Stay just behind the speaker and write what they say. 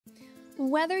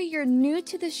Whether you're new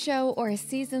to the show or a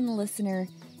seasoned listener,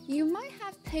 you might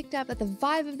have picked up that the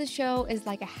vibe of the show is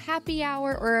like a happy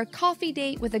hour or a coffee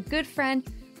date with a good friend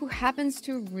who happens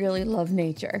to really love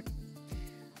nature.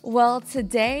 Well,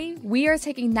 today we are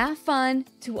taking that fun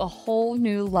to a whole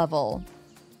new level.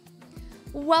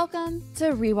 Welcome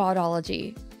to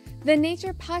Rewildology, the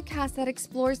nature podcast that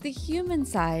explores the human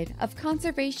side of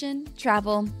conservation,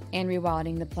 travel, and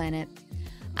rewilding the planet.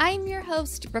 I'm your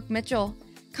host, Brooke Mitchell,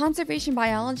 conservation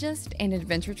biologist and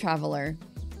adventure traveler.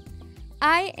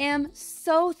 I am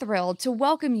so thrilled to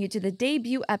welcome you to the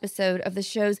debut episode of the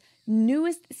show's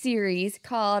newest series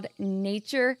called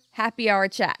Nature Happy Hour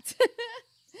Chat.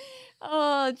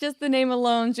 Oh, just the name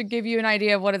alone should give you an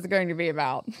idea of what it's going to be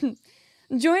about.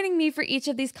 Joining me for each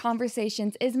of these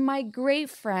conversations is my great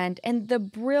friend and the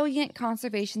brilliant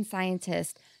conservation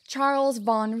scientist, Charles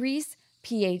von Rees,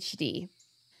 PhD.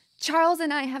 Charles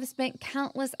and I have spent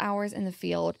countless hours in the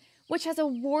field, which has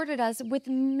awarded us with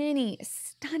many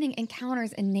stunning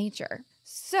encounters in nature.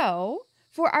 So,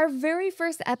 for our very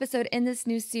first episode in this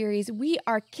new series, we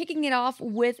are kicking it off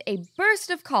with a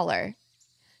burst of color.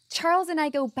 Charles and I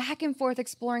go back and forth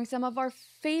exploring some of our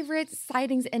favorite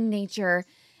sightings in nature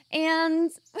and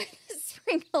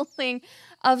sprinkling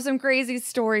of some crazy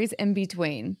stories in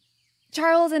between.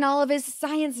 Charles, in all of his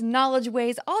science knowledge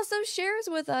ways, also shares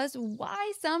with us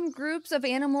why some groups of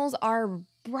animals are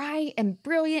bright and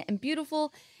brilliant and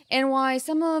beautiful, and why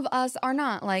some of us are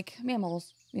not, like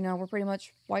mammals. You know, we're pretty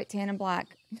much white, tan, and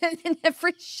black, and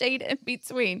every shade in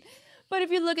between. But if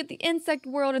you look at the insect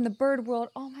world and the bird world,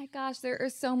 oh my gosh, there are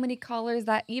so many colors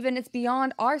that even it's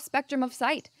beyond our spectrum of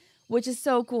sight, which is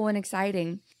so cool and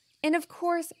exciting. And of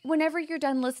course, whenever you're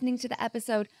done listening to the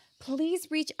episode, please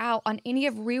reach out on any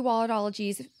of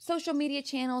Rewildology's social media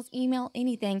channels, email,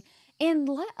 anything, and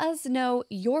let us know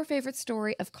your favorite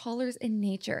story of colors in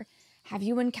nature. Have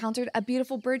you encountered a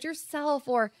beautiful bird yourself,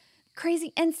 or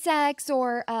crazy insects,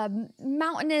 or a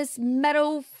mountainous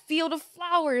meadow field of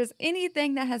flowers?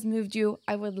 Anything that has moved you,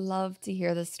 I would love to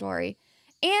hear the story.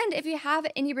 And if you have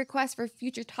any requests for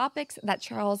future topics that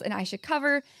Charles and I should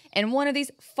cover in one of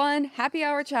these fun happy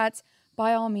hour chats,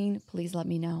 by all means, please let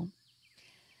me know.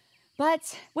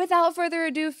 But without further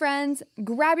ado, friends,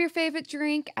 grab your favorite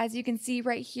drink. As you can see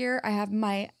right here, I have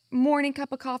my morning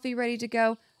cup of coffee ready to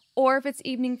go. Or if it's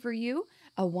evening for you,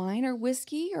 a wine or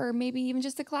whiskey, or maybe even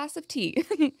just a glass of tea.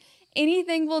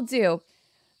 Anything will do.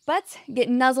 But get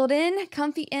nuzzled in,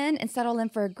 comfy in, and settle in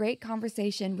for a great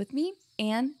conversation with me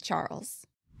and Charles.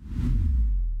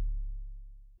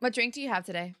 What drink do you have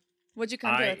today? What'd you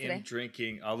come to today? I am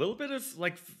drinking a little bit of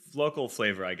like local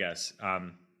flavor, I guess.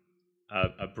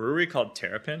 A brewery called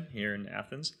Terrapin here in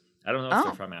Athens. I don't know if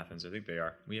they're from Athens. I think they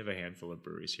are. We have a handful of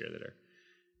breweries here that are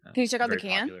Can you check out the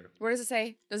can? popular. Where does it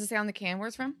say? Does it say on the can where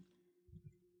it's from?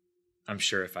 I'm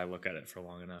sure if I look at it for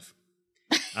long enough.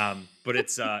 But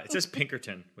it says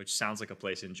Pinkerton, which sounds like a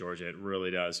place in Georgia. It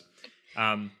really does.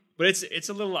 But it's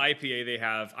a little IPA they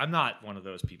have. I'm not one of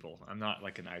those people. I'm not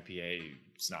like an IPA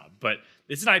snob. But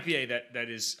it's an IPA that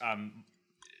is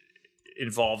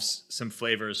involves some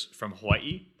flavors from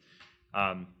Hawaii.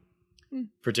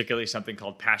 Particularly something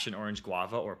called Passion Orange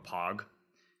Guava, or POG,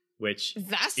 which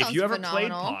that sounds if you ever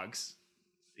phenomenal. played POGs,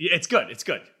 yeah, it's good. It's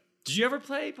good. Did you ever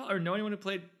play or know anyone who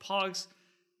played POGs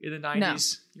in the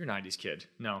 90s? No. You're a 90s kid.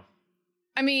 No.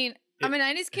 I mean, I'm a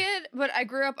 90s kid, but I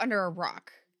grew up under a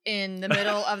rock in the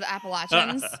middle of the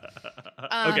Appalachians.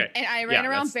 Okay. And I ran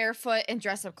around barefoot in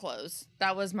dress-up clothes.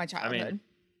 That was my childhood. I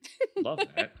mean, love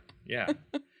that. Yeah.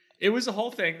 It was a whole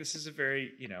thing. This is a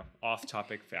very,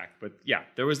 off-topic fact. But yeah,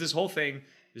 there was this whole thing,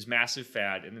 this massive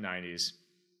fad in the 90s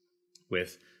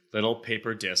with little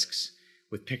paper discs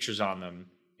with pictures on them.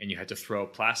 And you had to throw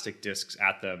plastic discs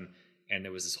at them. And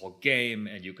there was this whole game.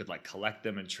 And you could like collect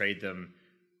them and trade them.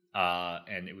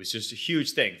 And it was just a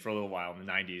huge thing for a little while in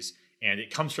the 90s. And it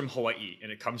comes from Hawaii.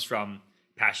 And it comes from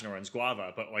Passion Orange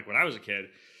Guava. But like when I was a kid,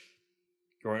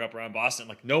 growing up around Boston,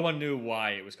 like no one knew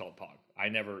why it was called POG. I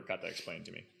never got that explained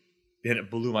to me. And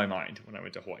it blew my mind when I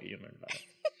went to Hawaii and learned about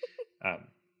it.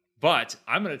 But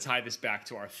I'm going to tie this back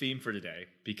to our theme for today,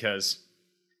 because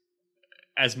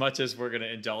as much as we're going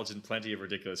to indulge in plenty of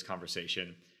ridiculous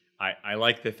conversation, I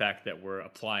like the fact that we're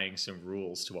applying some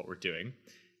rules to what we're doing.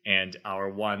 And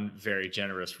our one very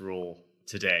generous rule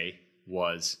today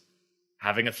was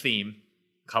having a theme,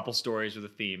 a couple stories with a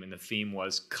theme, and the theme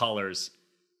was colors.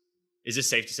 Is it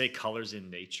safe to say colors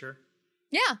in nature?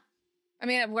 Yeah. I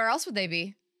mean, where else would they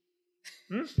be?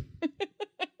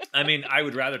 I mean, I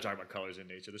would rather talk about colors in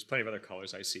nature. There's plenty of other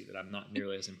colors I see that I'm not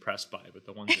nearly as impressed by, but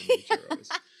the ones in nature are always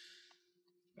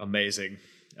amazing.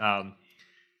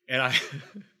 And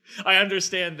I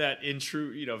understand that in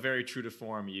true, very true to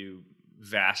form, you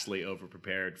vastly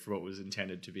overprepared for what was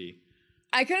intended to be.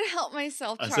 I couldn't help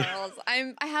myself, Charles.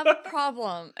 I have a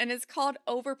problem, and it's called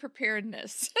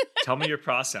overpreparedness. Tell me your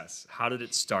process. How did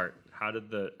it start? How did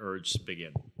the urge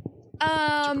begin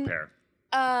to prepare?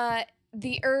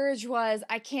 The urge was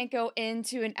I can't go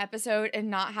into an episode and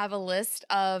not have a list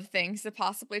of things to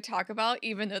possibly talk about,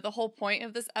 even though the whole point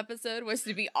of this episode was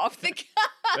to be off the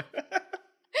cuff.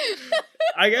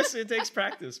 I guess it takes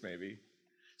practice, maybe.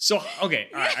 So, okay,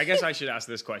 all right, I guess I should ask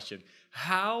this question.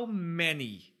 How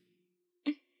many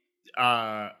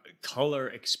color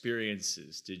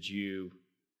experiences did you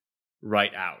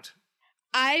write out?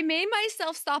 I made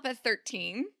myself stop at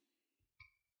 13.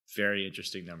 Very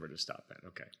interesting number to stop at.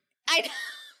 Okay.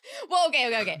 Well,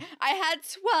 okay. I had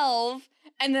 12,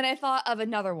 and then I thought of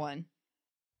another one.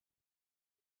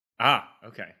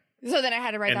 Okay. So then I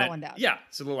had to write that one down. Yeah,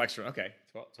 it's a little extra. Okay,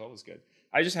 12 was good.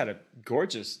 I just had a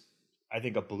gorgeous, I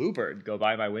think, a bluebird go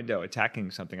by my window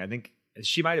attacking something. I think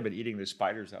she might have been eating the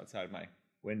spiders outside my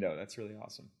window. That's really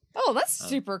awesome. Oh, that's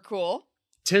super cool.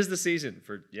 'Tis the season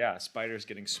for, spiders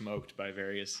getting smoked by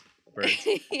various birds.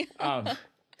 All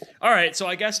right, so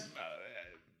I guess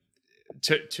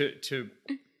to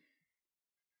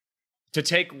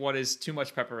take what is too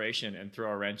much preparation and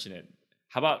throw a wrench in it,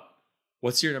 how about,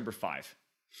 what's your number 5?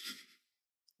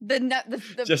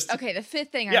 The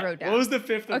fifth thing I wrote down. What was the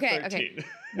fifth of 13? Okay.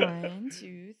 1,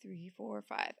 2, 3, 4,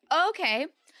 5. Okay.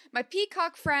 My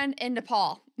peacock friend in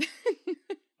Nepal.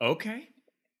 Okay.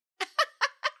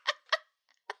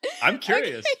 I'm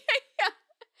curious. Okay. Yeah.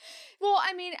 Well,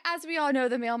 I mean, as we all know,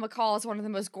 the male macaw is one of the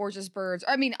most gorgeous birds.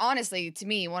 I mean, honestly, to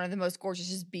me, one of the most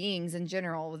gorgeous beings in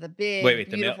general, with a big,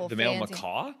 beautiful, the male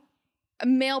macaw? A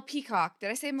male peacock. Did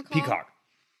I say macaw? Peacock.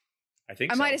 I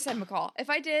think I so. might have said macaw. If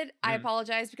I did, I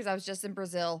apologize because I was just in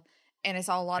Brazil and I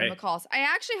saw a lot of macaws. I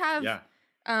actually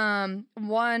have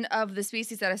one of the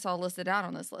species that I saw listed out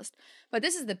on this list. But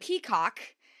this is the peacock.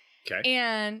 Okay.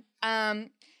 And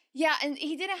and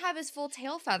he didn't have his full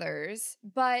tail feathers,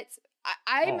 but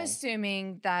I'm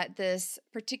assuming that this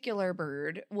particular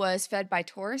bird was fed by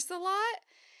tourists a lot.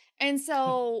 And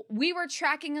so we were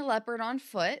tracking a leopard on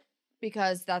foot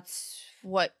because that's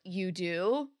what you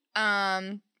do.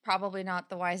 Probably not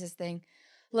the wisest thing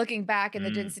looking back in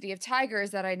the density of tigers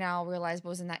that I now realize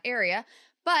was in that area.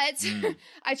 But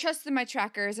I trusted my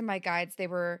trackers and my guides. They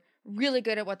were really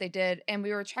good at what they did. And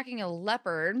we were tracking a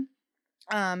leopard.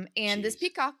 And this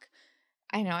peacock,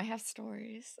 I know I have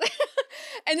stories.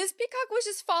 And this peacock was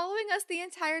just following us the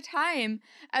entire time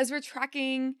as we're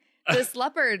tracking this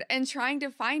leopard and trying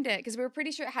to find it because we were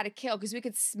pretty sure it had a kill because we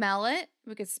could smell it.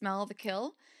 We could smell the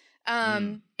kill.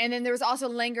 And then there was also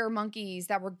langur monkeys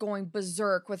that were going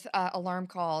berserk with alarm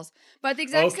calls. But at the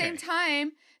exact same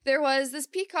time, there was this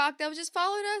peacock that was just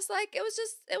following us like it was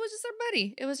just our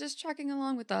buddy. It was just trekking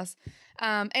along with us.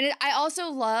 I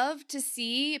also love to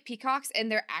see peacocks in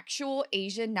their actual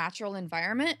Asian natural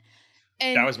environment.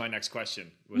 And that was my next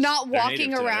question. Not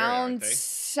walking around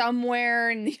somewhere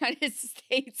in the United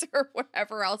States or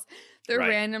wherever else they're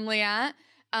randomly at.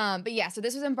 But yeah, so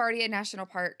this was in Bardia National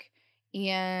Park.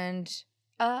 And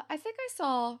I think I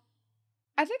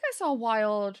saw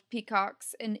wild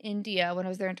peacocks in India when I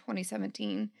was there in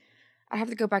 2017. I have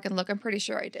to go back and look. I'm pretty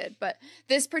sure I did. But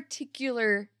this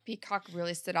particular peacock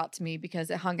really stood out to me because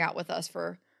it hung out with us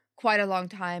for quite a long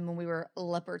time when we were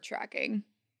leopard tracking.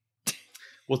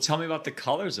 Well, tell me about the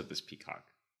colors of this peacock.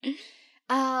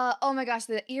 Oh my gosh,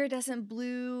 the iridescent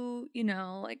blue, on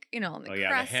the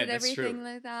crest and everything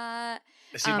like that.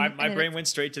 See, my brain went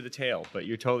straight to the tail, but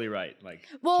you're totally right.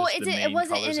 It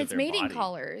wasn't in its mating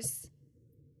colors,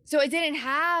 so it didn't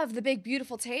have the big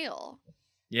beautiful tail.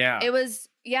 Yeah, it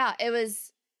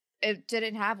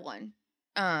didn't have one.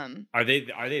 Are they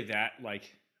that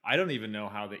I don't even know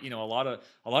how that.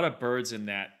 A lot of birds in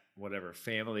that whatever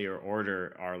family or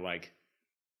order are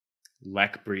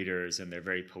lek breeders, and they're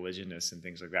very polygynous and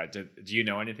things like that. Do you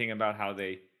know anything about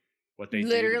what they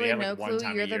literally do? Literally no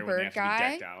clue. You're the bird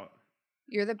guy.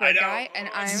 You're the bird guy, and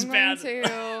I'm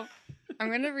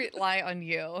going to rely on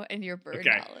you and your bird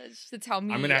knowledge to tell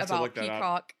me about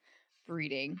peacock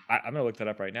breeding. I'm going to look that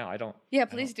up right now. I don't. Yeah,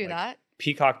 please do that.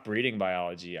 Peacock breeding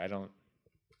biology. I don't.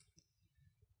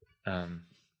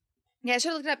 Yeah, I should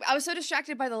have looked it up. I was so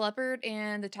distracted by the leopard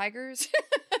and the tigers.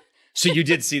 So you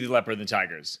did see the leopard and the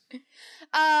tigers?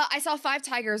 I saw 5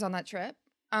 tigers on that trip.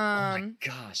 Oh my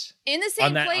gosh! In the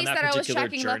same place that I was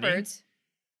tracking journey? Leopards.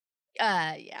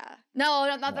 Yeah.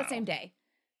 No, not that same day.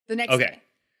 The next day.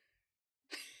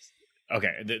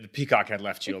 Okay. The peacock had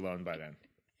left you alone by then.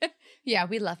 Yeah,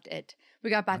 we left it. We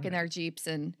got back in our Jeeps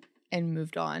and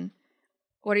moved on.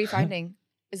 What are you finding?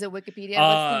 Is it Wikipedia?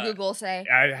 What's the Google say?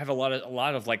 I have a lot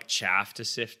of like chaff to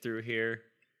sift through here.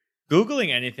 Googling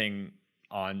anything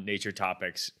on nature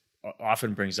topics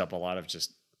often brings up a lot of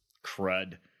just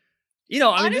crud. You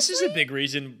know, I mean, this is a big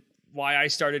reason why I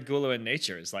started Googling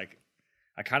nature. Is like,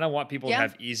 I kind of want people to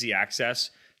have easy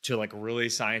access to like really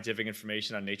scientific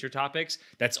information on nature topics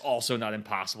that's also not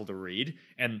impossible to read,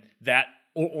 and that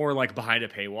or like behind a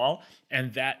paywall,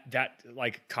 and that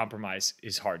like compromise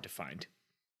is hard to find,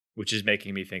 which is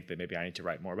making me think that maybe I need to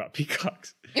write more about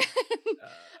peacocks.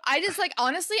 I just like,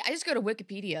 honestly, I just go to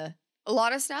Wikipedia a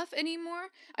lot of stuff anymore.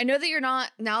 I know that you're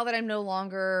not, now that I'm no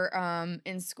longer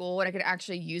in school and I can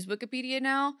actually use Wikipedia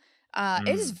now. It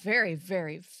is very,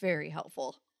 very, very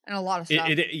helpful. And a lot of stuff.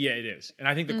 It is. And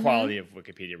I think the quality of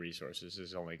Wikipedia resources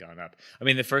has only gone up. I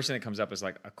mean, the first thing that comes up is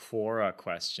like a Quora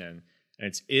question. And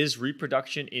it's, is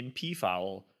reproduction in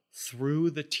peafowl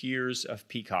through the tears of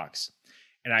peacocks?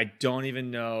 And I don't even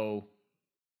know.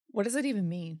 What does it even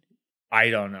mean?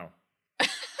 I don't know.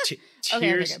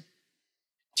 Tears,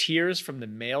 tears from the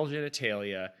male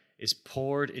genitalia is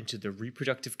poured into the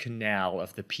reproductive canal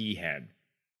of the peahen.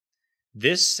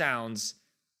 This sounds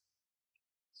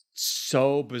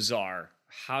so bizarre.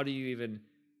 How do you even...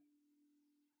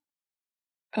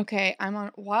 Okay, I'm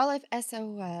on Wildlife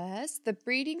SOS. The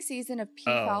breeding season of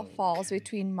peafowl falls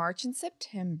between March and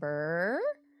September.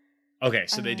 Okay,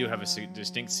 so they do have a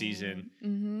distinct season.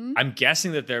 Mm-hmm. I'm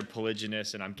guessing that they're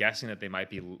polygynous, and I'm guessing that they might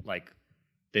be like,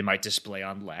 they might display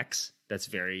on leks. That's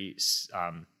very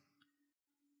kind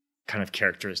of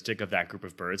characteristic of that group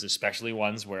of birds, especially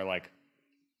ones where like,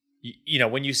 you know,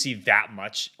 when you see that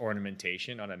much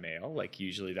ornamentation on a male, like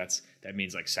usually that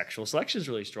means like sexual selection is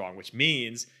really strong, which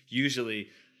means usually,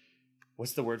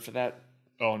 what's the word for that?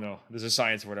 Oh no, there's a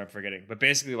science word I'm forgetting. But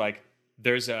basically like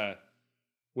there's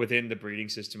within the breeding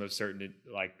system of certain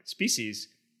like species,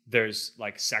 there's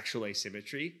like sexual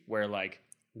asymmetry where like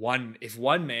if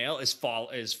one male is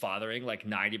fathering like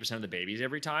 90% of the babies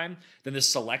every time, then the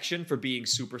selection for being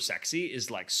super sexy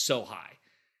is like so high.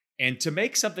 And to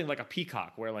make something like a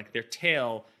peacock where like their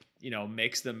tail, you know,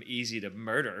 makes them easy to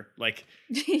murder, like,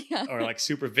 or like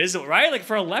super visible, right? Like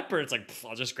for a leopard, it's like,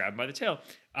 I'll just grab him by the tail.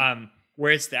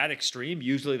 Where it's that extreme,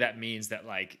 usually that means that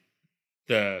like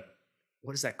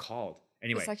what is that called?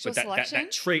 Anyway, sexual but selection?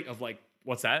 that trait of like,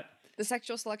 what's that? The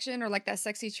sexual selection or like that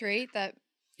sexy trait that...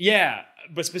 Yeah,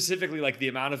 but specifically like the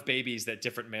amount of babies that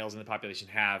different males in the population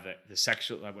have, that the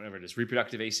sexual, whatever it is,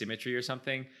 reproductive asymmetry or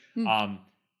something.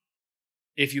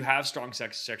 If you have strong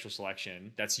sexual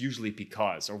selection, that's usually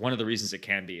because, or one of the reasons it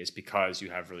can be is because you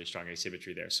have really strong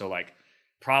asymmetry there. So like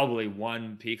probably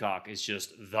one peacock is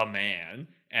just the man,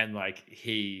 and like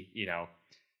he, you know,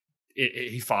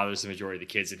 he fathers the majority of the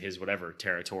kids in his whatever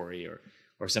territory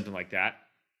or something like that.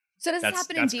 So does this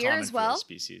happen in deer as well?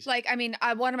 Species. Like, I mean,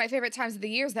 one of my favorite times of the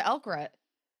year is the elk rut.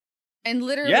 And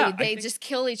literally, they just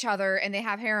kill each other, and they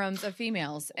have harems of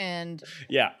females, and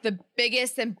the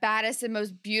biggest and baddest and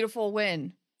most beautiful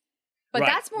win. But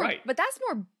that's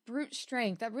more brute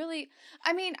strength. That really,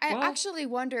 I mean, I actually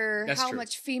wonder how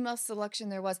much female selection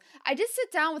there was. I did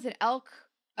sit down with an elk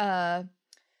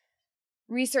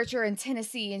researcher in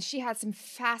Tennessee, and she had some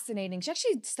fascinating. She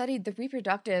actually studied the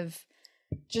reproductive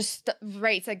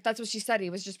rates. Like that's what she studied,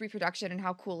 was just reproduction and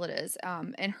how cool it is.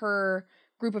 And her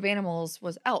group of animals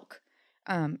was elk.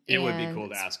 It would be cool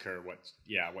to ask her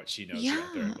what she knows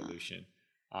about their evolution.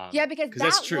 Because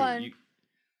that's true.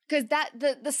 Because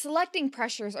the selecting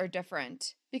pressures are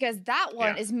different. Because that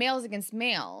one is males against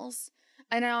males,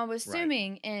 and I'm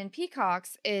assuming in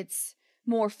peacocks it's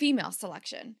more female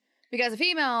selection. Because a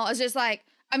female is just like,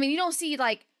 I mean, you don't see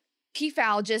like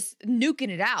peafowl just nuking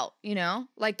it out, you know,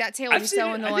 like that tail is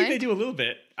so annoying. I think they do a little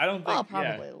bit. I don't think.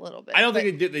 Probably a little bit. I don't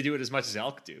think they do it as much as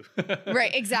elk do.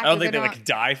 Right, exactly. I don't think they like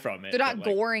die from it. They're not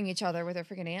goring each other with their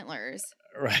freaking antlers.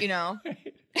 Right. You know.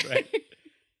 Right.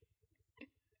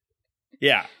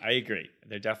 Yeah, I agree.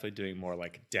 They're definitely doing more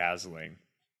like dazzling.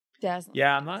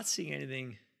 Yeah, I'm not seeing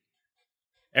anything.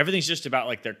 Everything's just about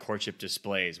like their courtship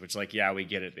displays, which like, we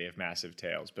get it. They have massive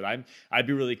tails, but I'd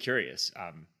be really curious.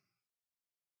 How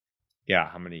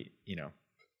many, you know,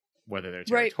 whether they're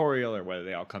territorial or whether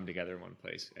they all come together in one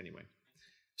place. Anyway,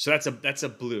 so that's a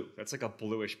blue. That's like a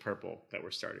bluish purple that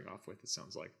we're starting off with. It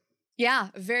sounds like. Yeah,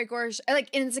 very gorgeous. And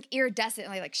it's like iridescent,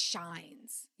 like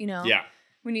shines. You know. Yeah.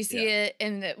 When you see it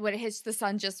and when it hits the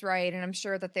sun just right, and I'm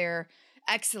sure that they're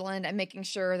excellent at making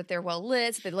sure that they're well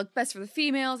lit, so they look best for the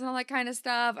females and all that kind of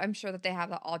stuff. I'm sure that they have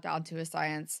that all down to a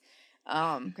science.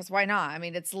 Because why not? I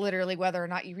mean, it's literally whether or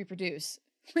not you reproduce.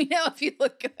 We know if you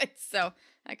look good. So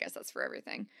I guess that's for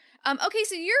everything. Okay,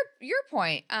 so your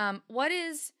point. What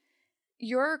is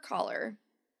your color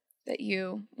that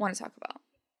you want to talk about?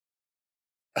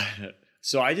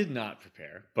 So I did not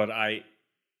prepare, but I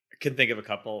can think of a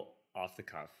couple off the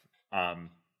cuff.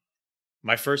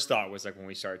 My first thought was like when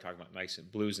we started talking about nice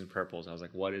blues and purples, I was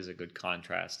like, what is a good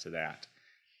contrast to that?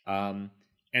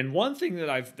 And one thing that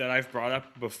I've brought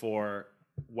up before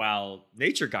while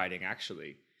nature guiding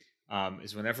actually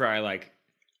is whenever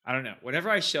whenever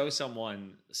I show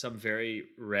someone some very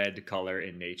red color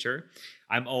in nature,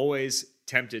 I'm always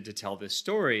tempted to tell this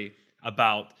story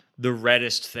about the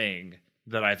reddest thing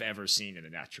that I've ever seen in the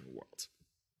natural world.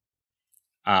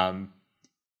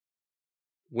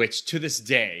 Which to this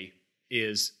day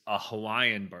is a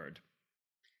Hawaiian bird,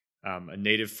 a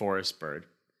native forest bird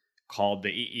called the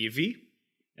i'iwi.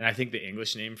 And I think the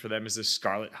English name for them is the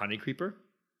scarlet honeycreeper.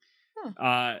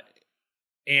 Huh.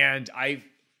 And I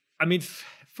mean,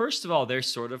 first of all, they're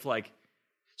sort of like,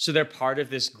 so they're part of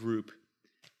this group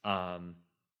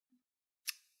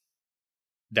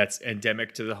that's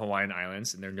endemic to the Hawaiian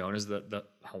Islands, and they're known as the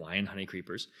Hawaiian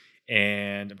honeycreepers.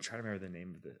 And I'm trying to remember the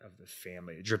name of the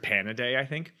family, Drepanidae, I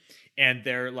think. And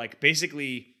they're like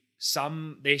basically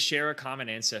they share a common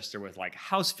ancestor with like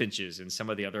house finches and some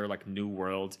of the other like New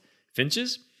World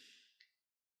finches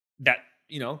that,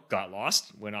 got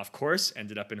lost, went off course,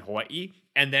 ended up in Hawaii,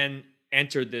 and then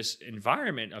entered this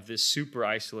environment of this super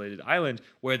isolated island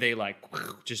where they like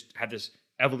just had this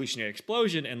evolutionary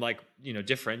explosion and like,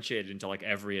 differentiated into like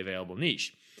every available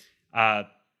niche.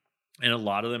 And a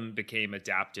lot of them became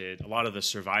adapted. A lot of the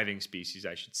surviving species,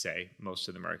 I should say, most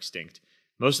of them are extinct.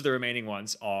 Most of the remaining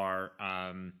ones are,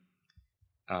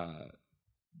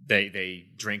 they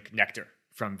drink nectar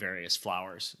from various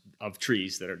flowers of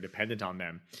trees that are dependent on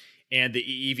them. And the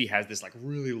i'iwi has this like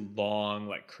really long,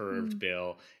 like curved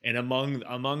bill. And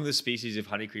among the species of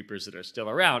honeycreepers that are still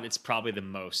around, it's probably the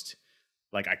most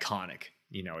like iconic.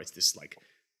 It's this like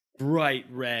bright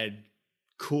red,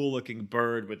 cool looking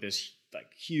bird with this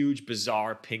like huge,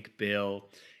 bizarre pink bill.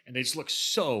 And they just look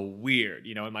so weird.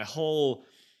 And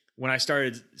when I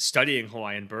started studying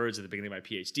Hawaiian birds at the beginning of my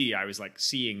PhD, I was like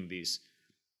seeing these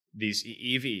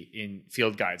i'iwi in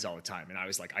field guides all the time. And I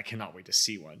was like, I cannot wait to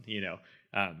see one,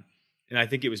 and I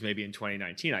think it was maybe in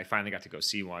 2019, I finally got to go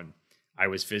see one. I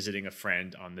was visiting a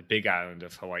friend on the big island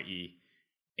of Hawaii,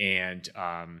 and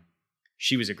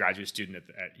she was a graduate student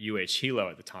at Hilo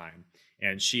at the time.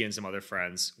 And she and some other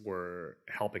friends were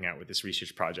helping out with this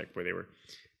research project where they were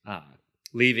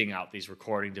leaving out these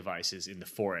recording devices in the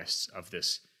forests of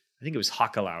this, I think it was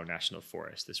Hakalau National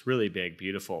Forest, this really big,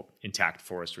 beautiful, intact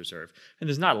forest reserve. And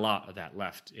there's not a lot of that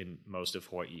left in most of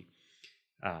Hawaii,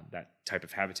 that type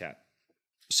of habitat.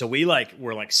 So we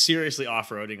were seriously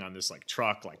off-roading on this like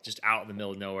truck, like just out in the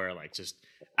middle of nowhere, like just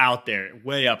out there,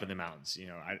 way up in the mountains.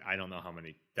 I don't know how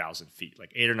many thousand feet,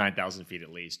 like 8,000 or 9,000 feet at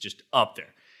least, just up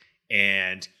there.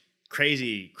 And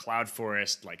crazy cloud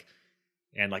forest,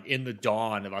 and in the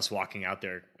dawn of us walking out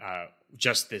there,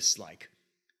 just this like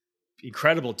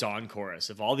incredible dawn chorus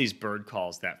of all these bird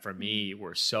calls that for me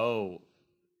were so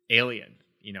alien.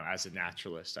 As a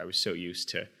naturalist, I was so used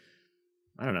to,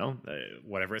 I don't know,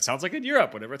 whatever it sounds like in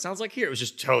Europe, whatever it sounds like here, it was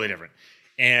just totally different.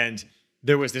 And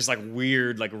there was this like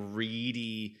weird, like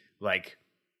reedy, like,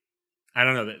 I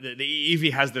don't know, the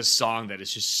i'iwi has this song that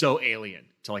is just so alien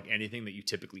to like anything that you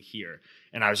typically hear.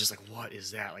 And I was just like, what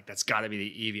is that? Like, that's gotta be the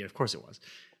i'iwi. And of course it was.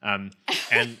 And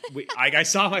I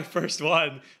saw my first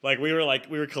one, like we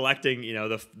were collecting,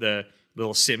 the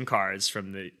little SIM cards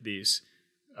from these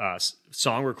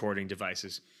song recording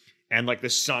devices. And like the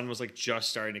sun was like just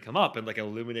starting to come up and like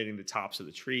illuminating the tops of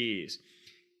the trees.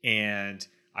 And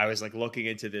I was like looking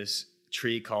into this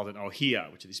tree called an ohia,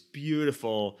 which are these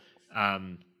beautiful,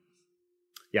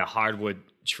 hardwood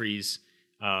trees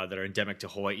that are endemic to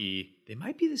Hawaii. They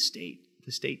might be the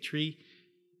state tree.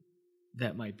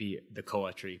 That might be the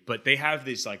koa tree. But they have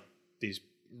these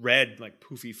red, like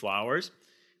poofy flowers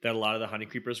that a lot of the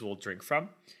honeycreepers will drink from.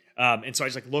 And so I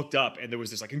just looked up and there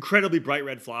was this incredibly bright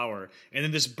red flower and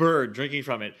then this bird drinking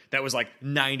from it that was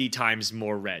 90 times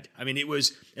more red. I mean,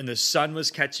 and the sun was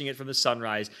catching it from the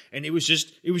sunrise, and it was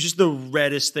just the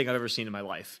reddest thing I've ever seen in my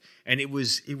life. And it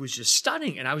was just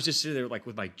stunning. And I was just sitting there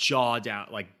with my jaw down,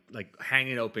 like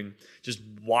hanging open, just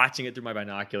watching it through my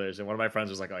binoculars. And one of my friends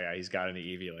was like, oh yeah, he's got an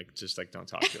i'iwi, don't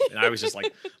talk to him. And I was just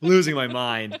losing my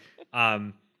mind.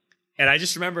 And I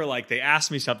just remember they asked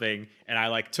me something and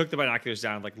I took the binoculars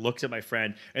down, looked at my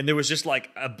friend, and there was just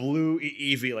a blue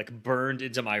i'iwi burned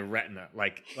into my retina.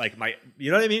 My, you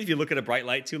know what I mean? If you look at a bright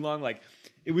light too long,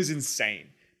 it was insane.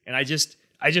 And I just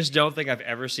don't think I've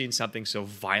ever seen something so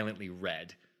violently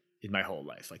red in my whole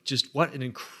life. Just what an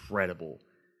incredible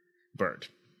bird.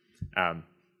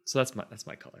 So that's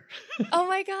my color. Oh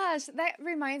my gosh. That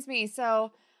reminds me.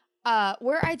 So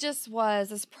Where I just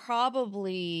was is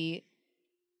probably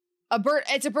a bird.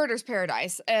 It's a birder's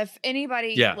paradise. If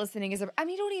anybody listening is you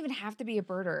don't even have to be a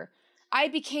birder. I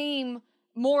became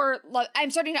more.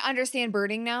 I'm starting to understand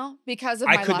birding now because of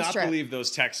my last trip. I could not believe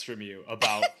those texts from you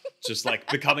about just like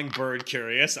becoming bird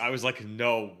curious. I was like,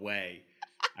 no way.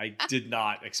 I did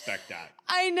not expect that.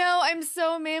 I know. I'm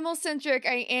so mammal centric.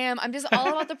 I am. I'm just all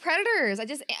about the predators.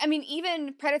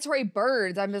 Even predatory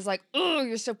birds. I'm just like, oh,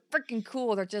 you're so freaking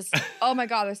cool. They're just, oh my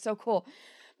God, they're so cool.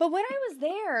 But when I was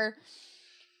there,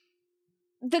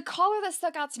 the color that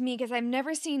stuck out to me, because I've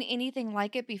never seen anything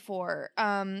like it before,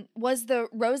 was the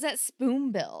roseate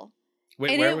spoonbill.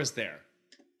 Wait, where was there?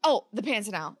 Oh, the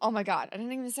Pantanal. Oh my God. I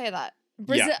didn't even say that.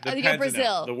 Brazil,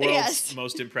 Brazil. The world's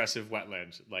most impressive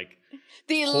wetland. Like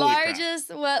the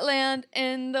largest wetland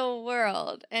in the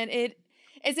world. And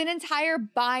it's an entire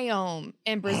biome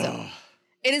in Brazil.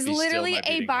 It is literally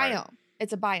a biome. Heart.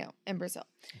 It's a biome in Brazil.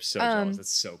 I'm so jealous.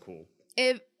 That's so cool.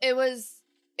 It was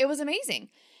amazing.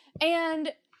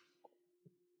 And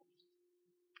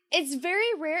it's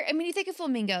very rare. I mean, you think of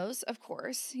flamingos, of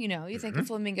course. You think of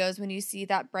flamingos when you see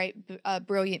that bright,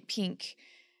 brilliant pink.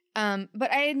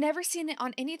 But I had never seen it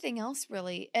on anything else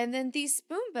really. And then these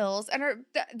spoonbills, and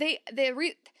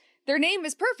their name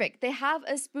is perfect. They have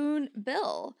a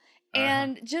spoonbill,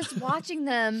 and just watching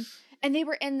them, and they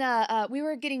were in we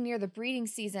were getting near the breeding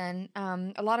season.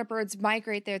 A lot of birds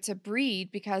migrate there to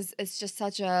breed because it's just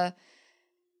such a,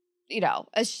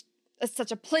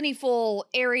 such a plentiful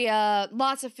area,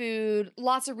 lots of food,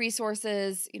 lots of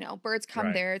resources. Birds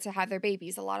come there to have their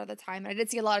babies a lot of the time. And I did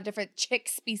see a lot of different chick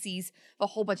species, a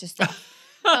whole bunch of stuff.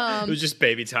 It was just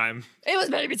baby time. It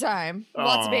was baby time.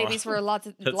 Lots of babies for lots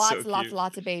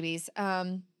of babies.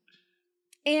 And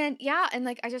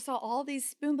I just saw all these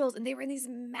spoonbills, and they were in these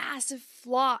massive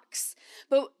flocks,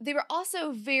 but they were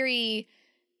also very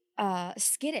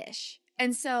skittish.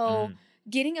 And so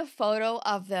getting a photo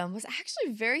of them was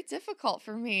actually very difficult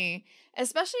for me,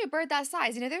 especially a bird that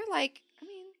size. They're like,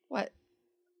 what?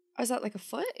 Was that like a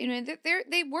foot?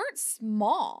 They weren't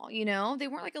small, they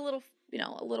weren't like a little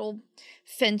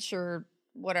finch or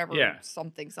whatever. Yeah.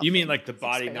 Something. You mean like the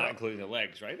body, not including the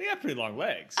legs, right? They got pretty long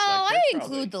legs. Oh, I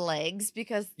include the legs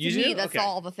because to me, that's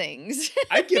all the things.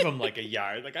 I'd give them like a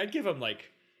yard. Like I'd give them like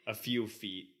a few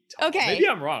feet tall. Okay. Maybe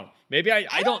I'm wrong. Maybe I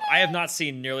have not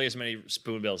seen nearly as many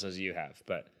spoonbills as you have,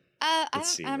 but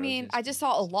I just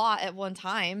saw a lot at one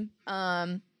time.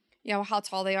 How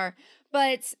tall they are,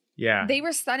 but they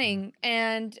were stunning.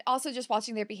 And also just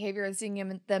watching their behavior and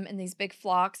seeing them in these big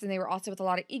flocks, and they were also with a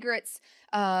lot of egrets,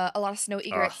 a lot of snow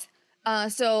egrets.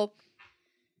 So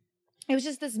it was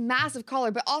just this massive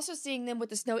color, but also seeing them with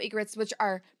the snow egrets, which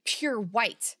are pure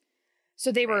white.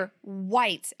 So they were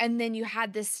white, and then you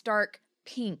had this stark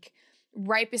pink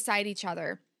right beside each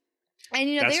other. And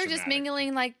they were just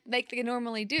mingling like they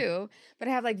normally do. But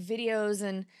I have like videos,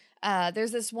 and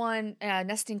there's this one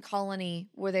nesting colony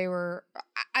where they were,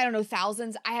 I don't know,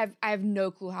 thousands. I have no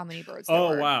clue how many birds there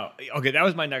were. Oh wow. Okay, that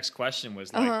was my next question,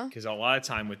 was like, because a lot of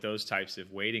time with those types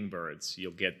of wading birds,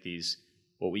 you'll get these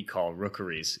what we call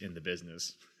rookeries in the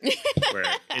business. Where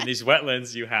in these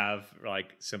wetlands you have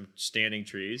like some standing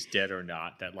trees, dead or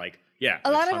not, that a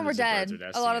lot of them were dead.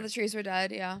 A lot of the trees were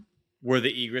dead, yeah. Were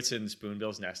the egrets and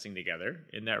spoonbills nesting together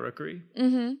in that rookery?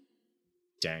 Mm-hmm.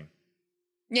 Dang.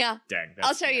 Yeah. Dang.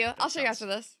 I'll show you. I'll show you after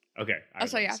this. Okay. I'll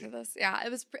show you after this. Yeah,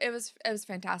 it was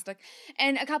fantastic.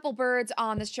 And a couple birds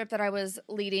on this trip that I was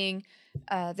leading,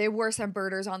 there were some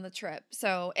birders on the trip.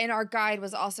 So, and our guide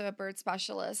was also a bird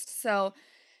specialist. So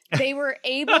they were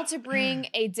able to bring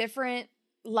a different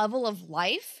level of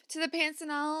life to the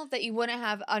Pantanal that you wouldn't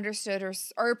have understood or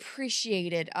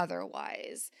appreciated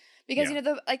otherwise. Because,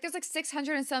 there's like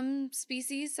 600 and some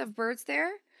species of birds there.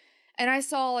 And I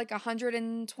saw like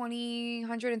 120,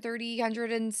 130,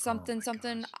 100 and something.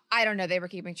 Gosh. I don't know. They were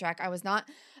keeping track. I was not.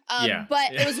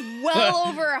 But it was well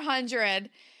over 100.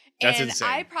 That's and insane.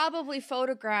 I probably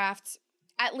photographed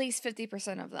at least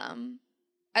 50% of them.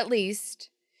 At least.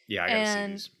 Yeah, I gotta see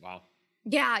these. Wow.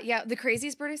 Yeah. The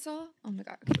craziest bird I saw? Oh my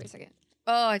God. Okay, wait a second.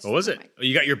 Oh, what was it?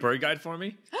 You got your bird guide for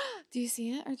me? Do you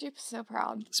see it? Aren't you so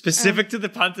proud? Specific to the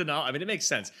Pantanal? I mean, it makes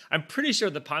sense. I'm pretty sure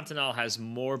the Pantanal has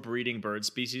more breeding bird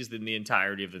species than the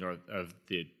entirety of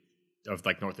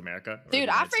North America. Dude,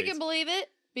 I freaking believe it,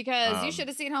 because you should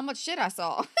have seen how much shit I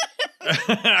saw.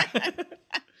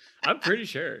 I'm pretty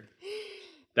sure.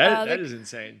 That is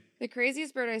insane. The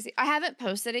craziest bird I see. I haven't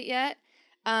posted it yet,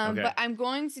 but I'm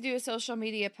going to do a social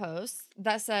media post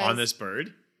that says on this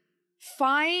bird.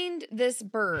 Find this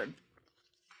bird,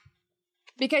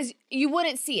 because you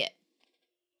wouldn't see it.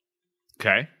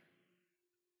 Okay.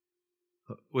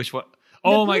 Which one?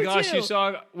 Oh my gosh, you Potu.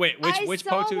 saw? Wait, which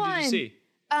saw Potu did one. you see?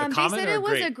 They Common said or it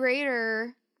was great? a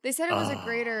greater. They said it was a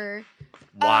greater.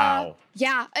 Wow.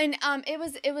 Yeah, and it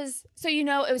was so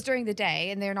it was during the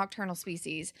day and they're nocturnal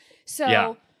species. So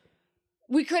Yeah.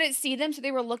 we couldn't see them, so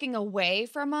they were looking away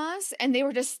from us and they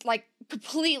were just like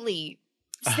completely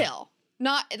still.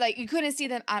 Not like you couldn't see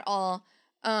them at all.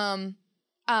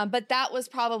 But that was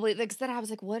probably like then I was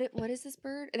like, what is this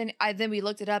bird? And then we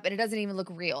looked it up and it doesn't even look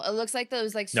real. It looks like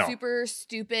those like super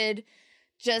stupid,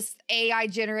 just AI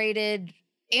generated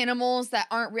animals that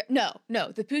aren't real.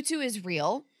 No, the Putu is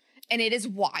real and it is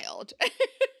wild.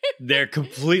 They're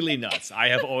completely nuts. I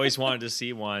have always wanted to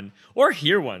see one or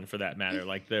hear one for that matter.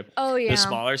 Like the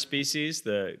smaller species,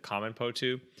 the common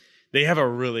Potu, they have a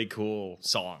really cool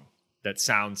song that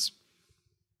sounds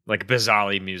like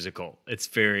bizarrely musical. It's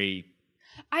very.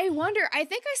 I wonder. I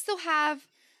think I still have.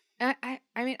 I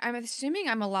mean, I'm assuming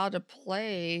I'm allowed to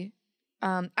play.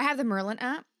 I have the Merlin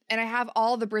app, and I have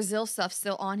all the Brazil stuff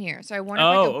still on here. So I wonder.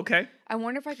 Okay. I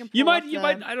wonder if I can. You might.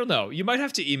 I don't know. You might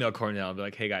have to email Cornell and be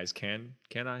like, "Hey guys, can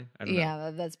I? I don't know."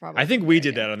 Yeah, that's probably. I think we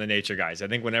did that on the Nature Guys. I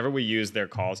think whenever we use their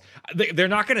calls, they're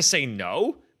not going to say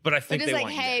no, but I think they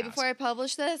want you to ask. Before I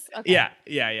publish this. Okay.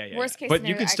 Yeah. Worst case but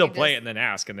scenario, you can still play it and then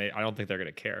ask, and I don't think they're going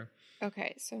to care.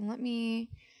 Okay, so let me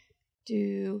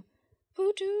do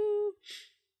Putu.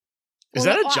 Is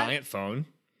that a giant phone?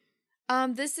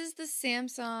 This is the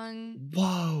Samsung.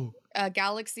 Whoa.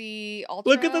 Galaxy Ultra.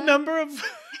 Look at the number of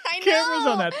cameras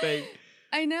on that thing.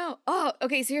 I know. Oh,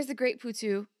 okay. So here's the Great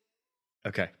Putu.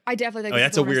 Okay. I definitely think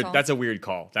that's a weird. That's a weird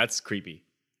call. That's creepy.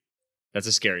 That's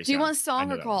a scary. Do you want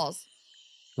song or calls?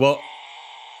 Well,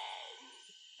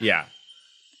 yeah.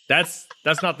 That's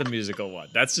not the musical one.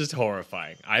 That's just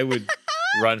horrifying. I would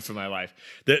run for my life.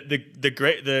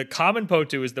 The common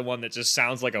Potu is the one that just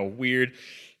sounds like a weird.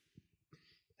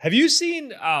 Have you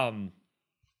seen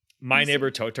My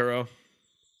Neighbor Totoro?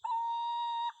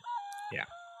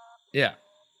 Yeah.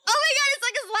 Oh my god, it's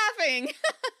like it's laughing.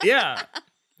 Yeah.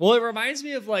 Well, it reminds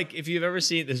me of like if you've ever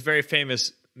seen this very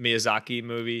famous Miyazaki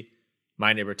movie,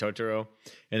 My Neighbor Totoro,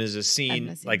 and there's a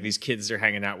scene like these kids are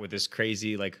hanging out with this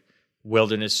crazy like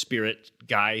wilderness spirit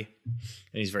guy, and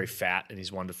he's very fat and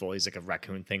he's wonderful. He's like a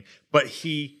raccoon thing, but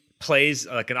he plays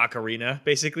like an ocarina,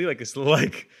 basically like this little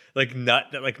like nut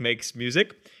that like makes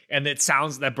music, and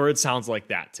that bird sounds like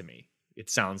that to me. It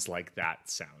sounds like that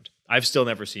sound. I've still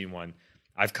never seen one.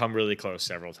 I've come really close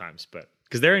several times, but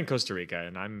because they're in Costa Rica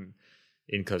and I'm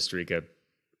in Costa Rica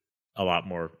a lot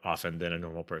more often than a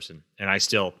normal person, and I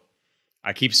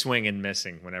keep swinging and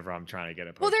missing whenever I'm trying to get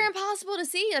a Potu. Well, they're impossible to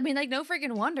see. I mean, like no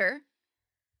freaking wonder.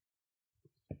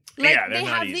 Like, yeah, they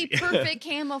have the perfect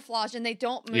camouflage and they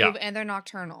don't move and they're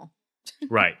nocturnal.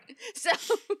 Right. So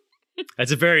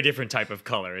that's a very different type of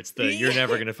color. It's the you're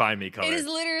never going to find me color. It is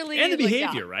literally and the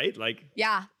behavior, right? Like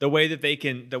the way that they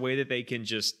can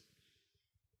just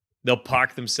they'll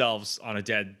park themselves on a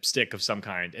dead stick of some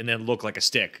kind and then look like a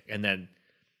stick and then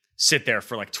sit there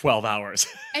for like 12 hours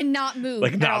and not move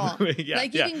like at not all. moving. Yeah,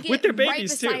 like you can get with their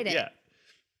babies right too. it, yeah.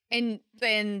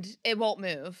 And it won't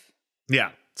move.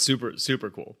 Yeah, super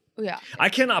cool. Yeah. I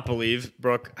cannot believe,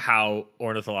 Brooke, how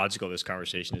ornithological this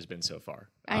conversation has been so far.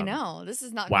 I know. This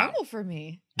is not normal for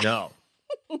me. No.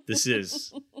 This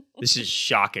is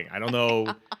shocking. I don't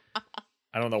know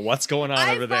what's going on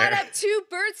over there. I brought up 2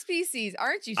 bird species.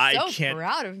 Aren't you so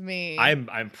proud of me?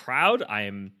 I'm proud.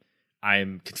 I'm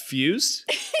confused.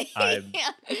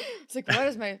 It's like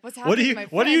what's happening to my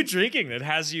friend? What are you drinking that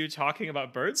has you talking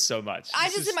about birds so much?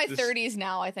 I'm just in my 30s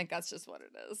now. I think that's just what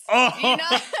it is. Oh. You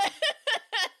know?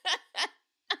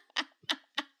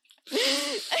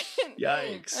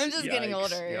 Yikes. I'm just getting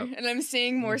older and I'm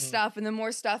seeing more stuff, and the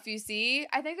more stuff you see,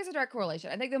 I think there's a direct correlation.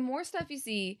 I think the more stuff you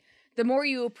see, the more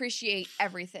you appreciate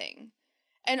everything.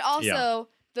 And also,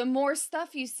 the more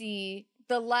stuff you see,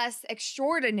 the less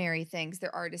extraordinary things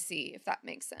there are to see, if that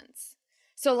makes sense.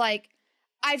 So like,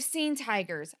 I've seen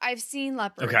tigers, I've seen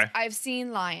leopards, I've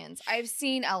seen lions, I've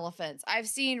seen elephants, I've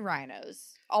seen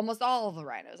rhinos, almost all of the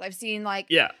rhinos. I've seen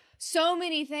so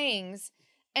many things.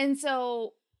 And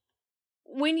so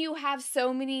when you have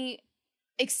so many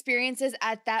experiences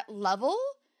at that level,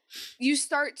 you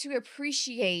start to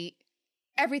appreciate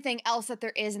everything else that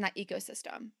there is in that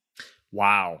ecosystem.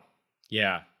 Wow.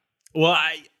 Yeah. Well,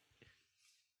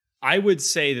 I would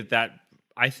say that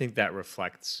I think that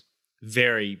reflects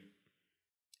very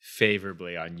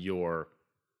favorably on your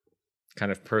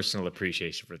kind of personal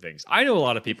appreciation for things. I know a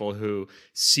lot of people who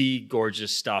see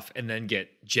gorgeous stuff and then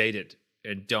get jaded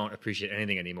and don't appreciate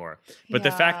anything anymore. But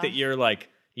the fact that you're like,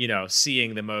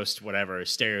 seeing the most whatever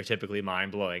stereotypically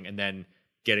mind-blowing and then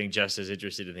getting just as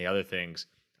interested in the other things,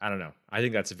 I don't know. I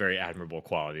think that's a very admirable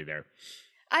quality there.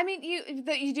 I mean,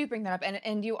 you do bring that up,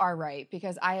 and you are right,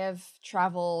 because I have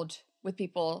traveled with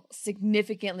people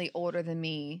significantly older than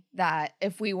me that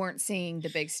if we weren't seeing the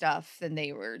big stuff, then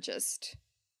they were just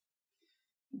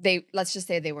let's just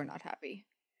say they were not happy.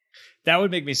 That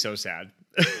would make me so sad.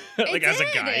 Like as a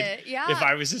guide. Yeah. If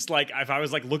I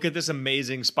was like, look at this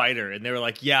amazing spider, and they were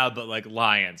like, yeah, but like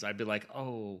lions, I'd be like,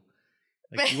 oh,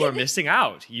 like you are missing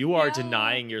out. You are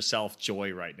denying yourself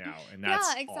joy right now. And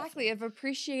that's exactly. awful. Of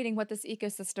appreciating what this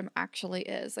ecosystem actually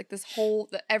is. Like this whole,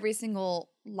 every single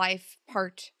life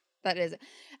part that is.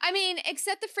 I mean,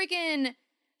 except the freaking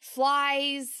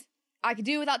flies. I could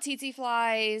do without tsetse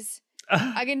flies.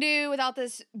 I can do without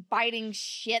this biting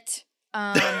shit.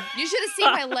 You should have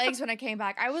seen my legs when I came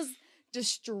back. I was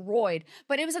destroyed.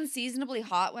 But it was unseasonably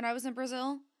hot when I was in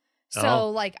Brazil. So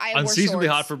like I wore unseasonably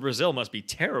shorts. hot for Brazil must be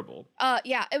terrible.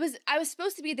 Yeah, it was. I was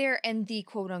supposed to be there in the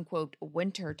quote unquote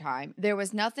winter time. There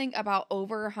was nothing about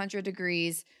over 100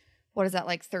 degrees. What is that,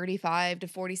 like 35 to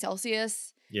 40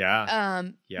 Celsius? Yeah.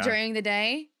 During the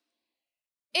day.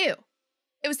 Ew.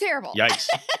 It was terrible. Yikes.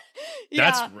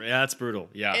 That's brutal.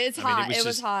 Yeah. It's hot. It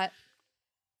was hot.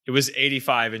 It was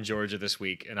 85 in Georgia this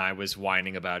week, and I was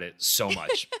whining about it so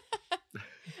much.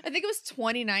 I think it was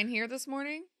 29 here this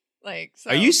morning. Like, so.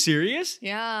 Are you serious?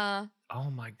 Yeah. Oh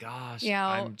my gosh. Yeah.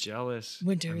 I'm jealous.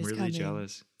 Winter I'm is really coming.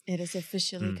 jealous. It is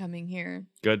officially coming here.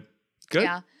 Good.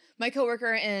 Yeah. My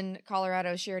coworker in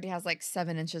Colorado, she already has like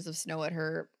 7 inches of snow at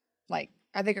her, like,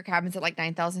 I think her cabin's at like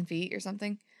 9,000 feet or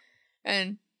something.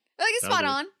 And I think it's spot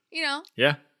on, you know?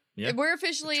 Yeah. We're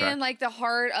officially in like the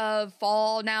heart of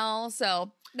fall now,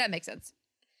 so that makes sense.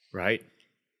 Right.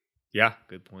 Yeah,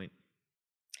 good point.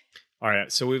 All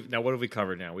right, so what have we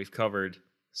covered now? We've covered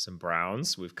some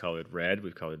browns, we've colored red,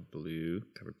 we've colored blue,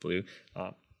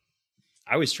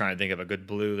 I was trying to think of a good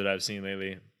blue that I've seen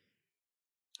lately.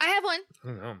 I have one. I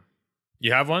don't know.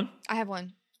 You have one? I have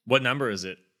one. What number is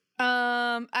it?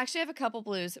 Actually, I have a couple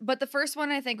blues, but the first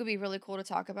one I think would be really cool to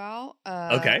talk about.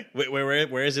 Okay.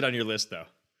 Where is it on your list, though?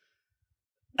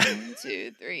 1,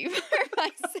 2, 3, 4,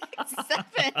 5, 6,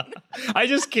 7. I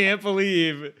just can't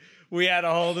believe we had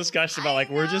a whole discussion about like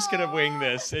we're just gonna wing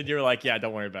this, and you're like, yeah,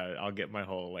 don't worry about it. I'll get my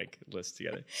whole like list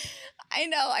together. I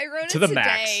know. I wrote to it the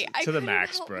today. max. To the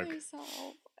max, Brooke.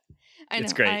 I know.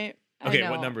 It's great. I okay,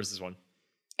 know. what number is this one?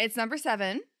 It's number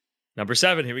 7. Number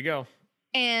 7. Here we go.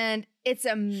 And it's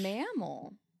a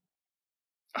mammal.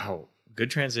 Oh,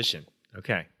 good transition.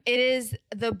 Okay. It is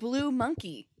the blue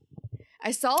monkey.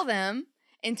 I saw them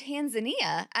in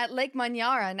Tanzania at Lake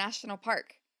Manyara National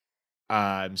Park.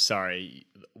 I'm sorry.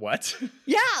 What?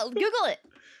 Yeah, Google it.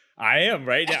 I am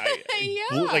right now.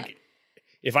 Yeah. Like,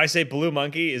 if I say blue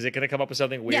monkey, is it going to come up with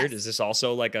something weird? Yes. Is this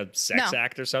also like a sex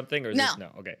act or something? Or is this no?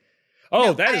 Okay. Oh,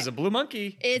 no, that is a blue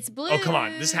monkey. It's blue. Oh, come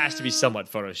on. This has to be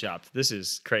somewhat photoshopped. This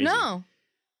is crazy. No.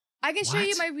 I can show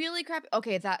you my really crappy.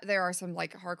 Okay, there are some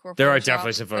like hardcore. There are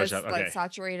definitely some Photoshop. Okay, like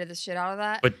saturated the shit out of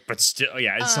that. But still,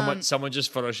 yeah. And someone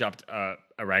just photoshopped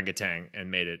orangutan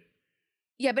and made it.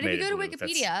 Yeah, but if you go to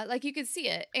Wikipedia, like you could see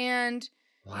it. And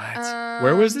what?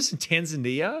 Where was this, in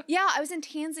Tanzania? Yeah, I was in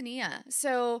Tanzania.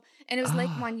 So, and it was Lake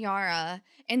Manyara,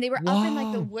 and they were up in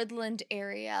like the woodland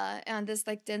area, and this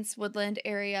like dense woodland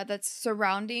area that's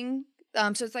surrounding.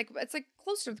 So it's like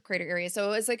close to the crater area.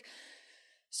 So it's like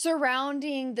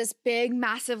surrounding this big,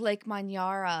 massive Lake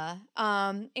Manyara.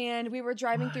 And we were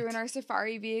driving through in our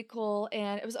safari vehicle,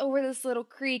 and it was over this little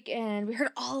creek, and we heard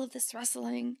all of this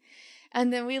rustling.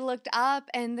 And then we looked up,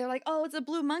 and they're like, "Oh, it's a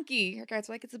blue monkey." Our guides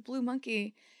were like, "It's a blue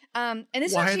monkey." And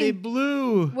this why are they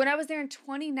blue? When I was there in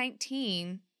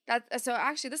 2019, so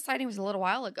actually this sighting was a little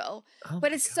while ago.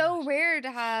 But it's so rare to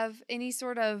have any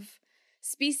sort of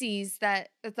species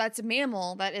that's a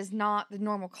mammal that is not the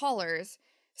normal colors.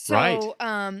 So,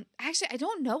 actually, I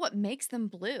don't know what makes them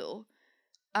blue.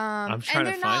 I'm trying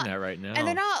to find that right now. And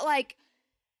they're not like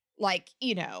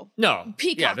you know, no,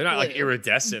 peacock yeah, they're not blue, like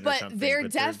iridescent or something. But they're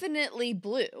definitely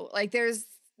blue. Like there's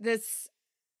this.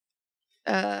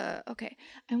 Okay,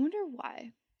 I wonder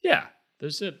why. Yeah,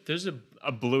 there's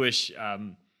a bluish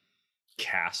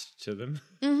cast to them.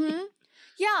 Mm-hmm.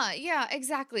 Yeah,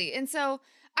 exactly. And so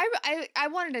I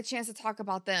wanted a chance to talk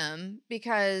about them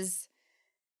because,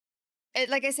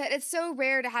 like I said, it's so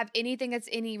rare to have anything that's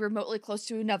any remotely close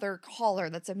to another color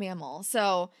that's a mammal.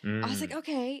 So I was like,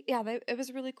 okay, yeah, it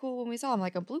was really cool when we saw them,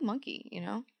 like a blue monkey, you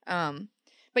know?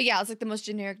 But yeah, it's like the most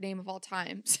generic name of all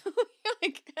time. So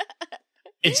like,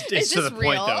 it's to the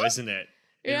point though, isn't it?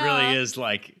 It really is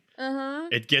like,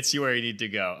 it gets you where you need to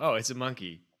go. Oh, it's a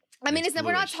monkey. I mean,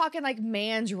 we're not talking like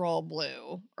mandrill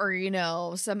blue or, you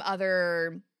know, some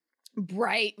other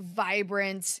bright,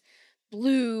 vibrant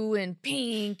blue and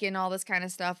pink and all this kind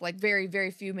of stuff. Like very,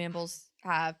 very few mammals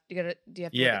have. Do you have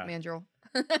to look at mandrill?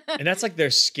 And that's like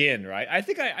their skin, right? I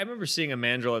think I remember seeing a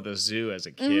mandrill at the zoo as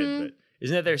a kid, but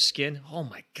isn't that their skin? Oh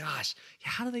my gosh.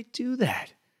 How do they do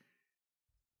that?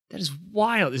 That is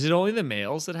wild. Is it only the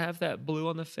males that have that blue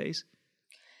on the face?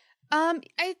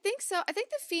 I think so. I think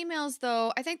the females,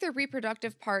 though, I think their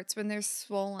reproductive parts when they're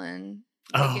swollen.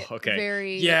 Okay.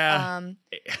 Very,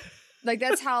 like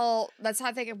that's how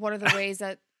I think of one of the ways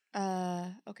that,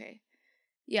 okay.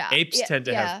 Yeah. Apes tend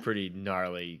to have pretty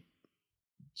gnarly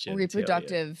genitalia.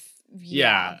 Reproductive, flashy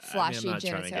I'm not genitalia.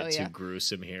 trying to get too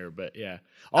gruesome here, but yeah.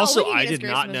 Also, I did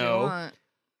not know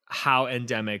how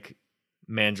endemic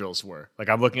mandrills were. Like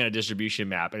I'm looking at a distribution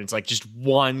map and it's like just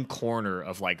one corner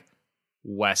of like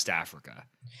West Africa.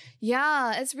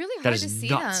 Yeah, it's really hard to see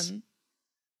them.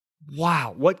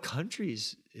 Wow, what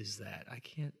countries is that? I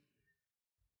can't.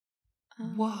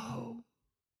 Whoa.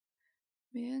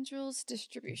 Mandrills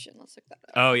distribution. Let's look that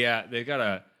up. Oh yeah, they've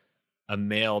got a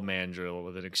male mandrill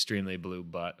with an extremely blue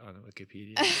butt on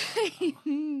Wikipedia.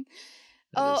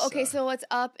 Wow. Oh, okay. So it's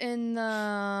up in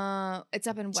West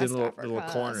Africa. Little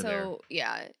corner there.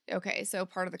 Yeah. Okay. So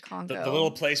part of the Congo. The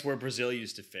little place where Brazil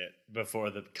used to fit before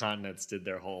the continents did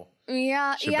their whole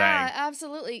shebang. Yeah,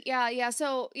 absolutely. Yeah.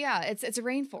 So it's a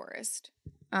rainforest.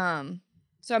 So I'm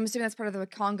assuming that's part of the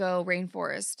Congo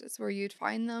rainforest. It's where you'd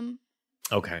find them.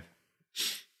 Okay.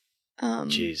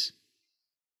 Jeez.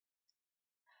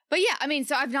 But yeah, I mean,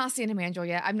 so I've not seen a mandrill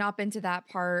yet. I've not been to that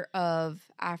part of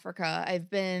Africa. I've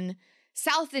been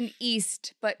south and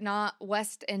east, but not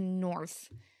west and north.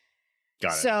 Got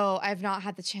it. So I've not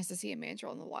had the chance to see a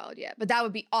mandrill in the wild yet. But that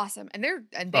would be awesome. And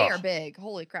they are big.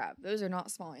 Holy crap. Those are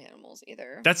not small animals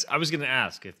either. I was going to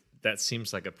ask if that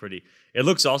seems like it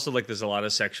looks also like there's a lot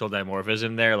of sexual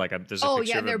dimorphism there. Like there's a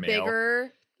picture of a they're male.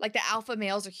 Bigger. Like the alpha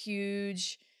males are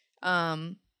huge.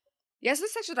 So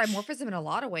there's sexual dimorphism in a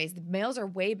lot of ways. The males are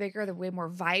way bigger. They're way more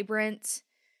vibrant.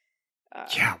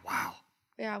 Wow.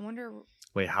 Yeah, I wonder.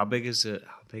 Wait, how big is a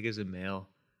male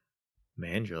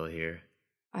mandrill here?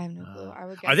 I have no clue. I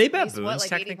would guess are they baboons like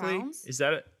technically? Is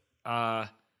that it? I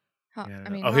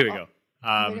mean, here we go.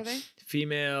 How big are they?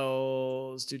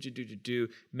 Females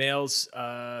males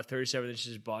 37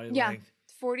 inches body length.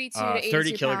 42 to 82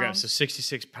 30 kilograms, pounds. so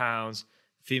 66 pounds.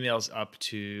 Females up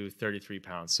to 33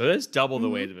 pounds. So that's double the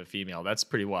weight of a female. That's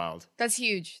pretty wild. That's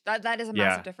huge. That is a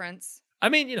massive difference. I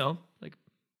mean, like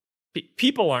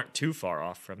people aren't too far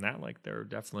off from that. Like they're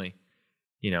definitely,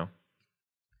 Yeah.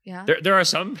 There are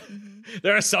some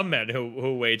there are some men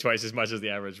who weigh twice as much as the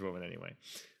average woman anyway.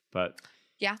 But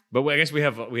I guess we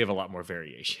have a lot more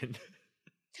variation.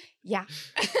 Yeah.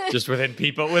 Just within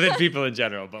people in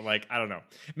general. But like, I don't know.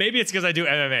 Maybe it's because I do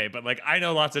MMA, but like I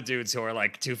know lots of dudes who are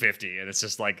like 250 and it's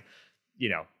just like,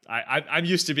 I'm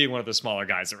used to being one of the smaller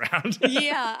guys around.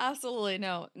 Yeah, absolutely.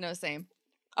 No, same.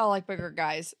 I like bigger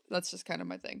guys. That's just kind of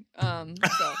my thing.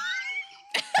 So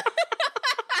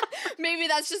maybe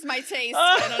that's just my taste.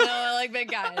 I don't know. I like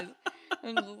big guys.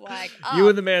 I'm just like, you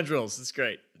and the mandrills. It's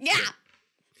great. Yeah.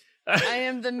 I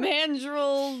am the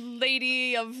mandrill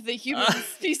lady of the human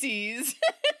species.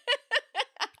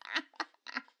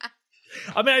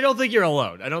 I mean, I don't think you're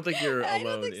alone. I don't think you're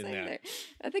alone in that. Either.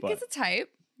 I think it's a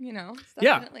type. It's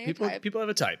definitely a type. People have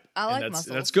a type. I like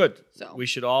muscles. That's good. So. We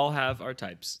should all have our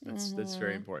types. That's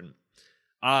very important.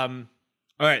 All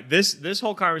right. This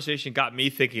whole conversation got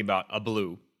me thinking about a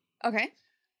blue. Okay.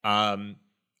 And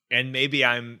maybe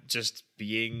I'm just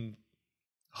being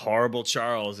horrible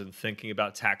Charles and thinking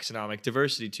about taxonomic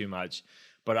diversity too much,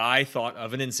 but I thought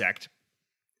of an insect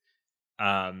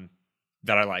that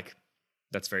I like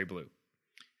that's very blue.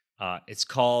 It's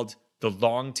called the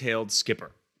long-tailed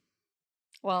skipper.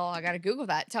 Well, I got to Google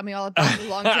that. Tell me all about the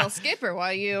long-tailed skipper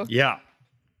while you... Yeah.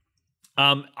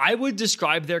 I would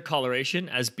describe their coloration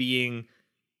as being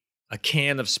a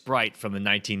can of Sprite from the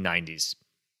 1990s.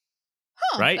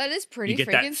 Huh, right? That is pretty freaking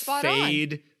freaking spot on. You get that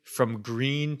fade from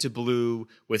green to blue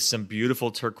with some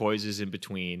beautiful turquoises in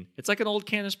between. It's like an old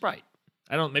can of Sprite.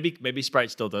 Maybe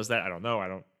Sprite still does that. I don't know.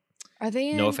 Are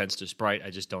they No offense to Sprite. I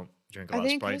just don't drink a lot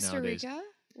of Sprite nowadays. Are they in Costa Rica?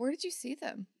 Where did you see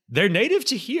them? They're native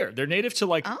to here. They're native to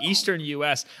like Eastern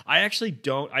US. I actually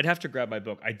don't. I'd have to grab my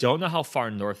book. I don't know how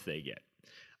far north they get.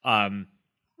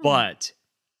 But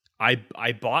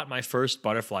I bought my first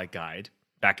butterfly guide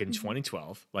back in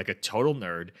 2012, like a total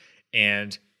nerd,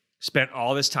 and spent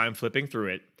all this time flipping through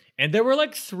it. And there were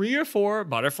like 3 or 4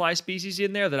 butterfly species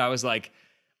in there that I was like,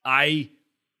 I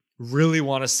really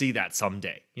want to see that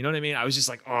someday. You know what I mean? I was just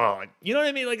like, you know what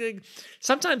I mean? Like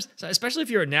sometimes, especially if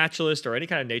you're a naturalist or any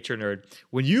kind of nature nerd,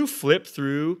 when you flip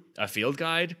through a field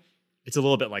guide, it's a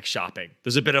little bit like shopping.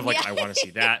 There's a bit of like, I want to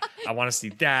see that. I want to see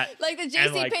that. Like the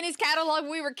JCPenney's catalog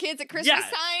when we were kids at Christmas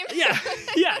time.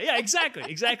 Yeah,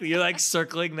 exactly. You're like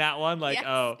circling that one. Like,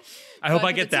 I hope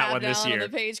I get that one this year. On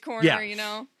the page corner, you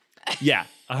know? Yeah,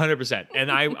 100%.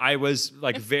 And I was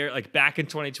like back in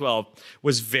 2012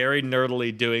 was very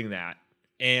nerdily doing that.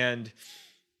 And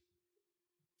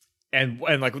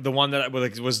like the one that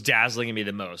was dazzling me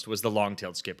the most was the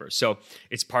long-tailed skipper. So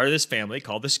it's part of this family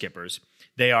called the skippers.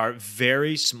 They are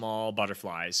very small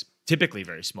butterflies, typically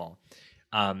very small.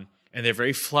 And they're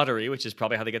very fluttery, which is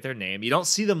probably how they get their name. You don't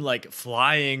see them like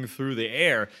flying through the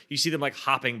air. You see them like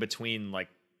hopping between like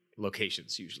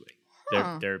locations usually.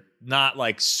 They're not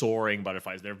like soaring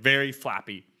butterflies. They're very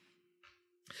flappy.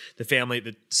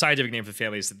 The scientific name for the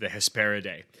family is the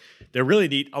Hesperidae. They're really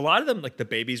neat. A lot of them, like the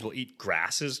babies, will eat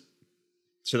grasses.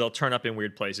 So they'll turn up in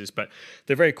weird places, but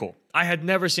they're very cool. I had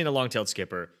never seen a long-tailed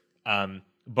skipper,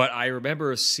 but I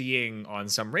remember seeing on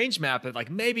some range map that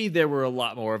like maybe there were a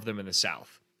lot more of them in the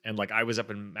South. And like I was up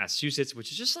in Massachusetts,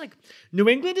 which is just like New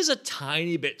England is a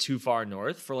tiny bit too far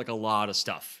north for like a lot of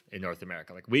stuff in North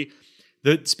America. Like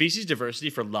the species diversity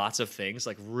for lots of things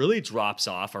like really drops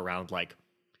off around like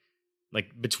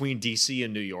between DC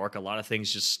and New York. A lot of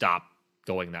things just stop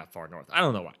going that far north. I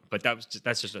don't know why, but that's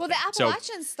just the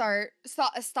Appalachians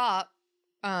stop.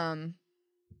 I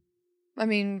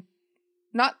mean,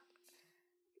 not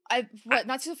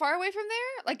too far away from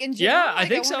there. Like in general, yeah, I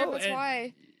think so. That's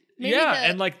why.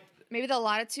 Maybe the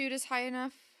latitude is high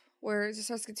enough where it just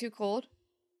starts to get too cold.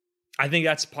 I think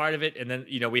that's part of it, and then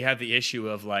we have the issue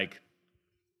of like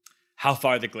how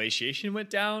far the glaciation went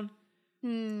down.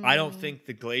 I don't think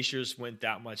the glaciers went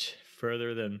that much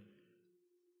further than.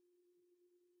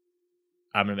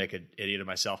 I'm going to make an idiot of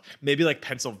myself. Maybe like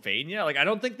Pennsylvania. Like, I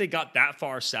don't think they got that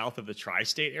far south of the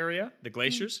tri-state area, the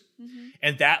glaciers. Mm-hmm.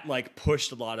 And that like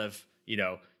pushed a lot of,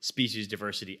 species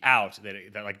diversity out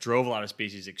that like drove a lot of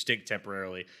species extinct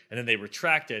temporarily. And then they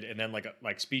retracted. And then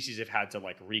like species have had to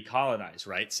like recolonize,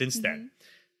 right? Since then.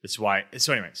 That's why.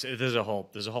 So anyway, there's a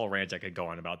whole rant I could go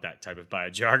on about that type of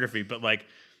biogeography. But like,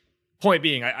 point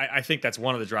being, I think that's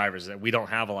one of the drivers that we don't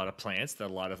have a lot of plants that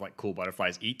a lot of like cool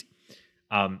butterflies eat.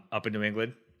 Up in New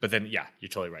England. But then, yeah, you're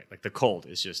totally right. Like the cold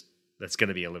is that's going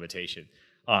to be a limitation.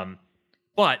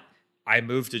 But I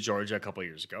moved to Georgia a couple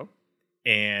years ago.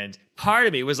 And part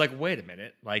of me was like, wait a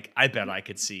minute. Like, I bet I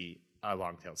could see a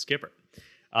long-tailed skipper.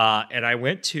 And I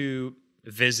went to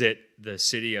visit the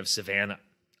city of Savannah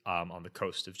on the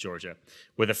coast of Georgia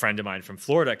with a friend of mine from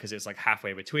Florida because it's like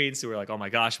halfway between. So we were like, oh my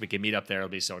gosh, we can meet up there. It'll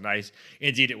be so nice.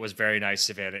 Indeed, it was very nice.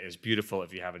 Savannah is beautiful.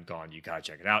 If you haven't gone, you got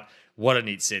to check it out. What a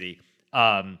neat city.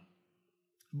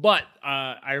 But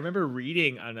I remember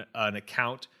reading an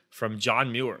account from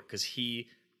John Muir because he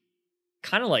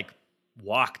kind of like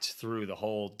walked through the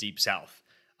whole deep South.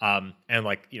 And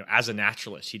like, as a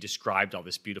naturalist, he described all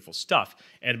this beautiful stuff.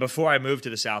 And before I moved to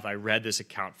the South, I read this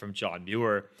account from John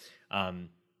Muir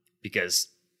because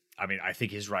I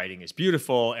think his writing is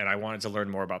beautiful and I wanted to learn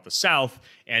more about the South.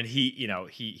 And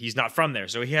he's not from there.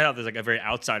 So he had like a very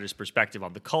outsider's perspective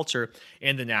on the culture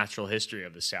and the natural history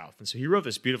of the South. And so he wrote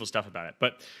this beautiful stuff about it.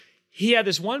 But he had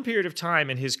this one period of time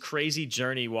in his crazy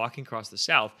journey walking across the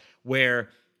South where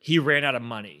he ran out of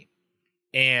money.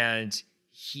 And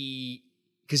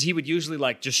because he would usually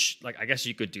like just like, I guess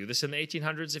you could do this in the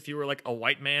 1800s if you were like a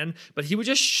white man, but he would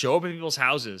just show up at people's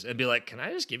houses and be like, can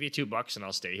I just give you $2 and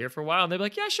I'll stay here for a while? And they'd be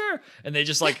like, yeah, sure. And they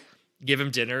just like give him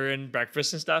dinner and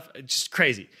breakfast and stuff. It's just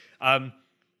crazy.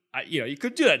 You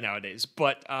could do that nowadays,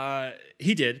 but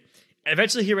he did.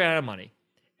 Eventually he ran out of money.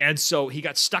 And so he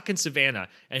got stuck in Savannah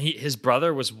and his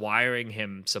brother was wiring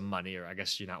him some money, or I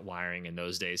guess you're not wiring in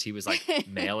those days. He was like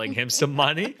mailing him some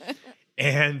money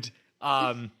and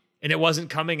it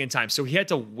wasn't coming in time. So he had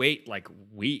to wait like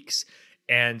weeks.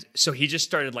 And so he just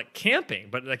started like camping,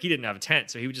 but like he didn't have a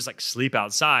tent. So he would just like sleep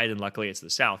outside. And luckily it's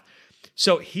the South.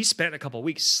 So he spent a couple of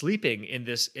weeks sleeping in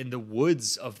the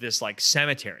woods of this like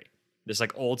cemetery, this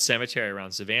like old cemetery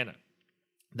around Savannah.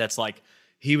 That's like,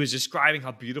 he was describing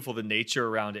how beautiful the nature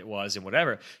around it was and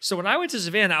whatever. So when I went to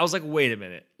Savannah, I was like, wait a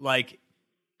minute. Like,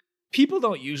 people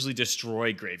don't usually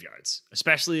destroy graveyards,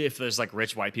 especially if there's like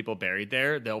rich white people buried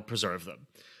there, they'll preserve them.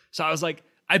 So I was like,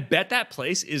 I bet that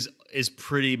place is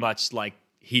pretty much like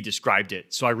he described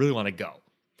it. So I really want to go.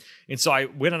 And so I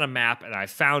went on a map and I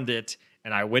found it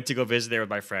and I went to go visit there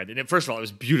with my friend. And first of all, it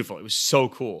was beautiful. It was so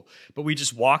cool. But we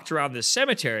just walked around this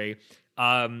cemetery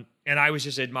and I was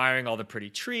just admiring all the pretty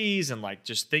trees and like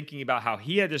just thinking about how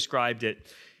he had described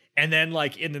it. And then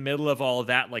like in the middle of all of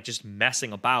that, like just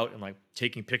messing about and like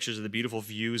taking pictures of the beautiful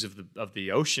views of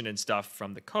the ocean and stuff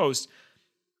from the coast,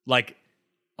 like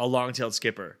a long-tailed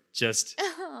skipper just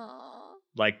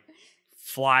like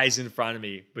flies in front of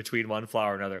me between one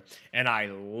flower and another. And I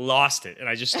lost it. And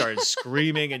I just started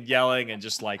screaming and yelling and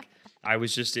just like, I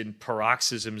was just in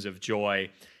paroxysms of joy.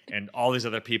 And all these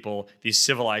other people, these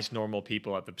civilized, normal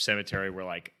people at the cemetery were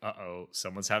like, uh-oh,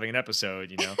 someone's having an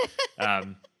episode, you know?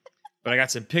 But I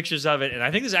got some pictures of it. And I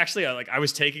think there's actually, like, I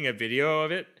was taking a video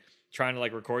of it, trying to,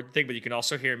 like, record the thing, but you can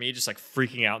also hear me just, like,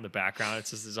 freaking out in the background.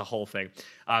 It's just, there's a whole thing.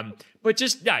 But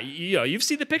just, yeah, you know, you've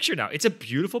seen the picture now. It's a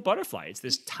beautiful butterfly. It's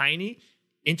this tiny,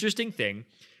 interesting thing.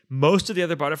 Most of the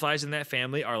other butterflies in that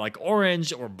family are like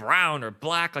orange or brown or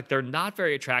black. Like they're not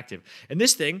very attractive. And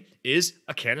this thing is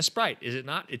a can of Sprite, is it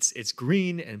not? It's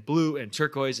green and blue and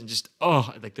turquoise and just,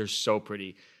 oh, like they're so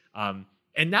pretty.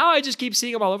 And now I just keep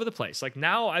seeing them all over the place. Like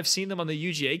now I've seen them on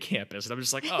the UGA campus and I'm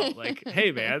just like, oh, like,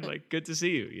 hey man, like good to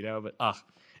see you, you know? But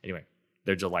anyway,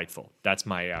 they're delightful. That's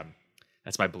my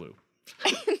blue.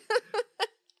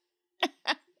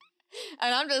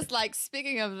 And I'm just like,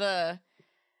 speaking of the,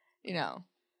 you know,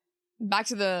 back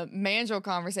to the mandrill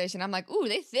conversation, I'm like, ooh,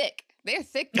 they're thick. They're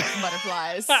thick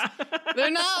butterflies.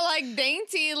 They're not like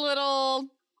dainty little,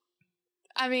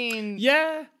 I mean.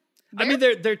 Yeah. I mean,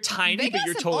 they're tiny, but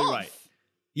you're totally oomph. right.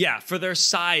 Yeah, for their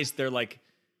size, they're like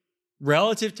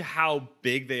relative to how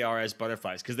big they are as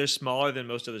butterflies, because they're smaller than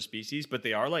most other species, but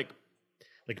they are like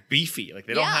beefy. Like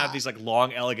they don't have these like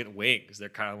long, elegant wings. They're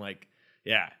kind of like,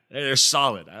 yeah, they're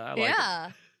solid. I like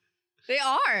it. They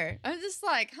are. I'm just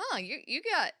like, huh, you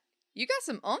got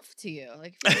some oomph to you.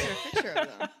 Like, if you get a picture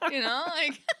of them, you know,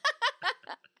 like.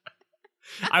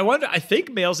 I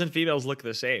think males and females look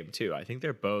the same too. I think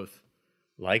they're both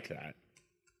like that.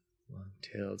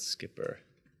 Long-tailed skipper.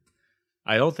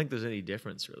 I don't think there's any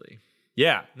difference really.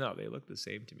 Yeah, no, they look the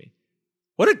same to me.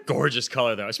 What a gorgeous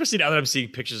color though, especially now that I'm seeing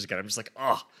pictures again. I'm just like,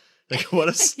 oh, like what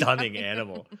a stunning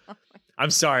animal. I'm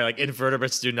sorry, like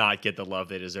invertebrates do not get the love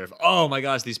they deserve. Oh my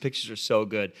gosh, these pictures are so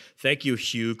good. Thank you,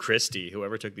 Hugh Christie,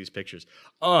 whoever took these pictures.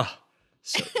 Oh,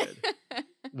 so good.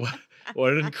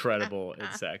 What an incredible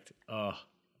insect. Oh.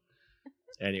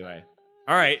 Anyway.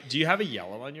 All right. Do you have a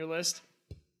yellow on your list?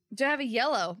 Do I have a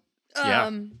yellow? Yeah.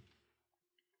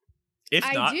 If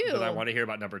I not, do. then I want to hear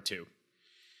about number 2.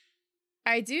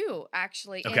 I do,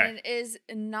 actually. Okay. And it is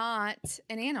not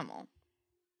an animal.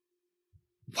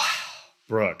 Wow.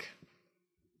 Brooke.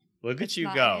 Look It's at you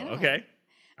not go. an animal. Okay.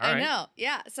 All right. I know.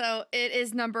 Yeah. So it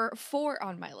is number 4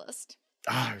 on my list.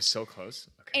 I was so close.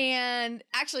 Okay. And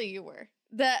actually, you were.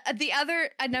 The other,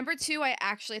 number 2, I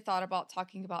actually thought about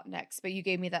talking about next, but you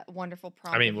gave me that wonderful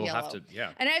prompt. I mean, of we'll yellow. have to,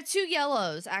 yeah. And I have 2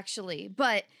 yellows, actually.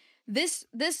 But this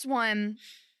one,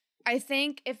 I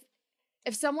think if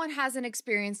someone hasn't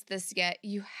experienced this yet,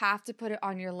 you have to put it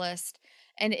on your list.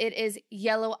 And it is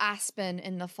yellow aspen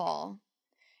in the fall.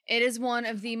 It is one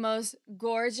of the most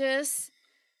gorgeous.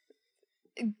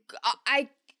 It's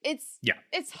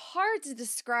hard to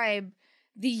describe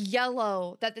the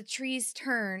yellow that the trees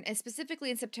turn, and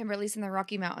specifically in September, at least in the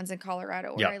Rocky Mountains in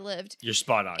Colorado where I lived. You're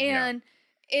spot on. And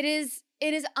it is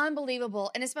unbelievable.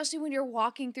 And especially when you're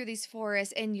walking through these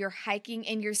forests and you're hiking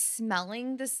and you're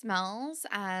smelling the smells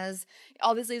as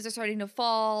all these leaves are starting to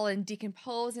fall and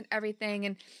decompose and everything.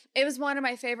 And it was one of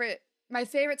my favorite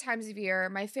times of year,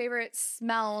 my favorite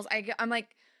smells.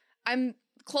 I'm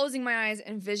closing my eyes,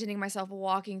 envisioning myself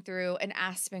walking through an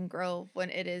aspen grove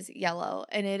when it is yellow.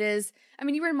 And it is, I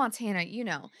mean, you were in Montana, you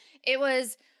know. I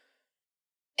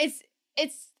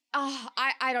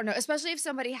don't know, especially if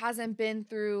somebody hasn't been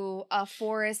through a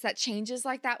forest that changes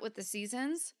like that with the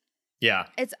seasons. Yeah.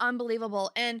 It's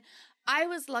unbelievable. And I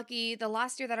was lucky the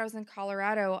last year that I was in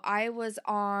Colorado, I was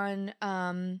on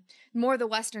more the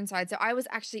western side. So I was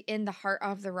actually in the heart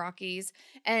of the Rockies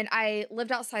and I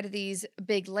lived outside of these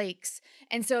big lakes.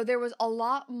 And so there was a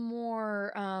lot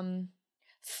more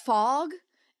fog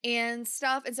and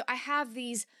stuff. And so I have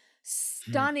these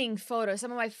stunning photos,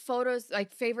 some of my photos,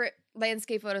 like favorite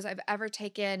landscape photos I've ever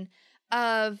taken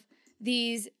of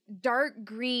these dark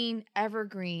green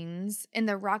evergreens in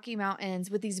the Rocky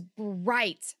Mountains with these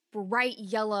bright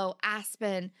yellow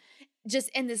aspen just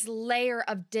in this layer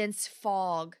of dense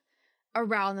fog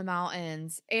around the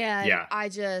mountains. And I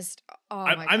just,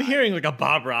 I'm hearing like a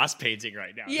Bob Ross painting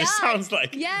right now. Yeah, this sounds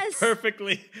like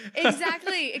perfectly.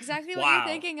 Exactly what you're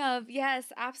thinking of.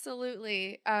 Yes,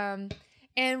 absolutely.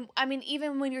 And I mean,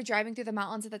 even when you're driving through the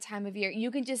mountains at the time of year,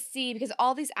 you can just see, because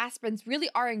all these aspens really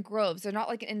are in groves. They're not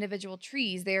like individual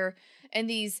trees. They're in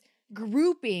these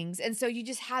groupings. And so you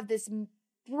just have this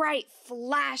bright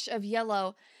flash of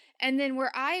yellow. And then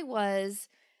where I was,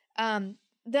 the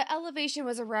elevation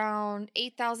was around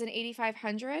 8,000,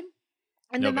 8,500.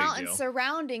 And the mountains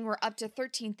surrounding were up to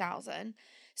 13,000.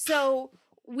 So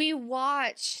we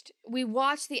watched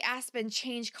the aspen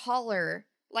change color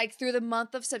like through the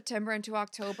month of September into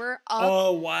October.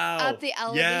 Oh wow! Up the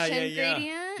elevation yeah.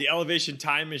 gradient. The elevation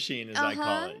time machine, as I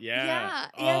call it. Yeah. Yeah.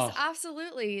 Oh. Yes,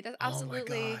 absolutely. That's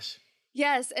absolutely. Oh my gosh.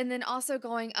 Yes, and then also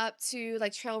going up to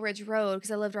like Trail Ridge Road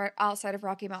because I lived right outside of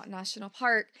Rocky Mountain National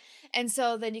Park, and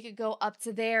so then you could go up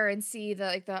to there and see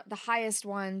the highest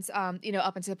ones, up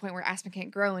until the point where aspen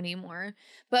can't grow anymore.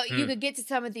 But you could get to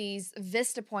some of these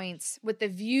vista points with the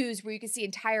views where you could see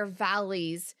entire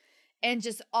valleys, and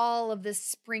just all of this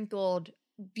sprinkled,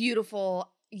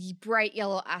 beautiful, bright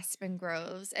yellow aspen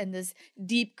groves and this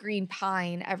deep green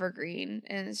pine evergreen,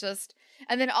 and it's just.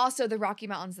 And then also the Rocky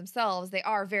Mountains themselves, they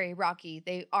are very rocky.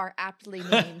 They are aptly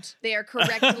named. They are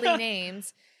correctly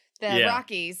named, the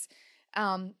Rockies.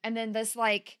 And then this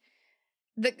like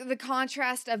the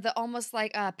contrast of the almost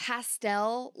like a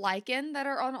pastel lichen that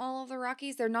are on all of the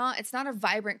Rockies. It's not a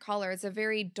vibrant color. It's a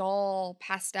very dull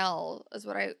pastel is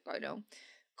what I know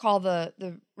call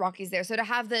the Rockies there. So to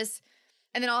have this,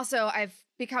 and then also I've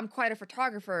become quite a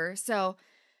photographer. So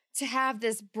to have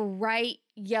this bright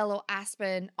yellow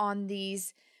aspen on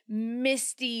these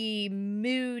misty,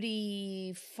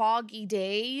 moody, foggy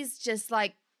days, just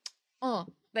like,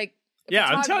 yeah,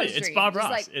 I'm telling you, it's Bob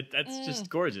Ross. Like, that's just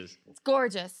gorgeous. It's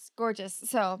gorgeous.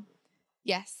 So,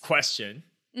 yes. Question: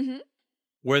 Mm-hmm.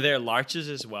 Were there larches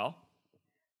as well?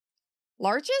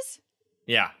 Larches?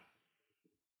 Yeah.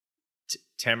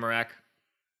 Tamarack?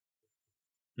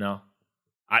 No.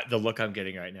 The look I'm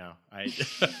getting right now.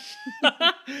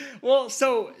 Well,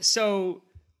 so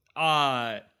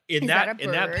in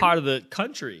that part of the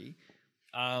country,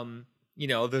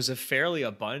 there's a fairly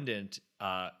abundant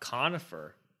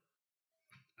conifer.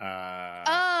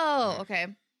 Okay.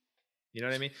 You know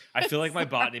what I mean? I feel like my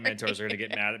botany mentors are going to get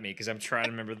mad at me because I'm trying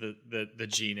to remember the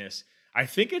genus. I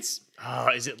think it's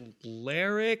is it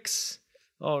Larix?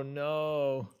 Oh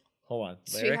no. Hold on.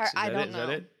 Larix? Sweetheart, I don't know. Is that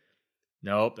it?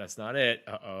 Nope, that's not it.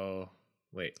 Uh-oh.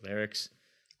 Wait, Larix.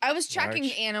 I was tracking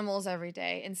the animals every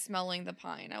day and smelling the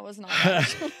pine. I was not.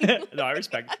 No, I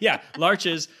respect. Yeah,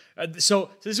 larches. So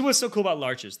this is what's so cool about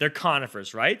larches. They're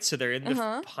conifers, right? So they're in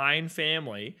the pine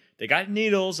family. They got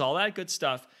needles, all that good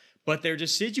stuff, but they're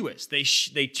deciduous.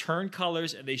 They turn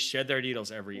colors and they shed their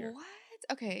needles every year. What?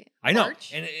 Okay. I know.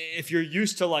 Larch? And if you're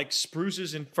used to like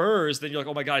spruces and firs, then you're like,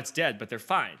 oh my God, it's dead, but they're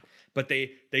fine. But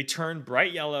they turn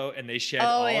bright yellow and they shed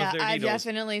all of their needles. I've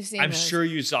definitely seen I'm those. sure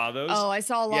you saw those. Oh, I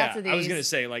saw lots of these. I was gonna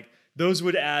say like those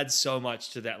would add so much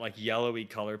to that like yellowy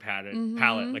color palette.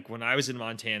 Like when I was in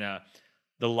Montana,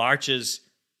 the larches,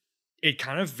 it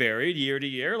kind of varied year to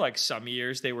year. Like some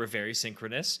years they were very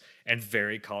synchronous and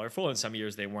very colorful, and some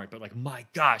years they weren't. But like my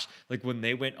gosh, like when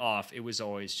they went off, it was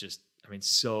always just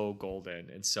so golden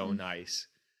and so nice.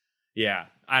 Yeah,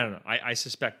 I don't know. I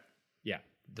suspect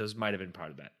those might have been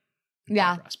part of that.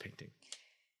 Yeah. Ross painting.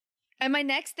 And my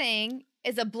next thing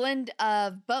is a blend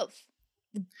of both.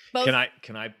 Can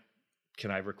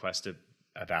I request a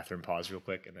bathroom pause real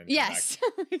quick and then yes.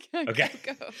 Come back? Okay.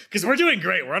 Because we're doing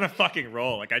great. We're on a fucking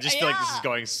roll. Like I just feel like this is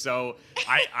going so.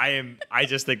 I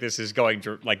just think this is going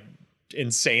to like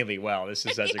insanely well. This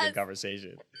is such a good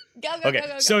conversation.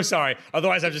 Go. So sorry.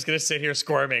 Otherwise, I'm just gonna sit here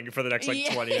squirming for the next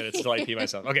 20 minutes till I pee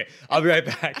myself. Okay, I'll be right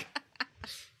back.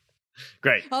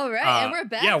 Great. All right, and we're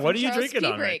back. Yeah, what are you Charles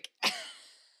drinking on? Break.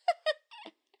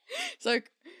 It's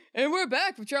like, and we're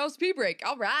back from Charles P. Break.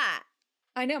 All right.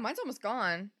 I know, mine's almost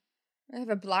gone. I have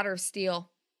a bladder of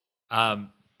steel.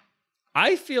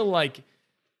 I feel like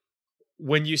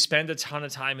when you spend a ton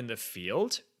of time in the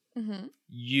field,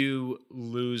 you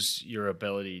lose your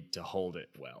ability to hold it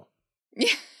well. Yeah.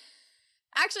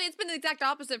 Actually, it's been the exact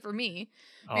opposite for me.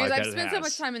 Because I've spent so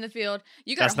much time in the field.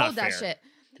 You gotta hold that shit.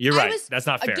 You're right. That's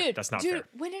not fair. That's not fair.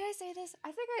 When did I say this?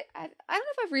 I think I don't know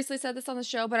if I've recently said this on the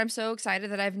show, but I'm so excited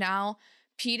that I've now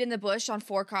peed in the bush on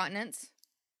 4 continents.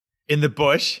 In the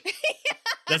bush? Yeah.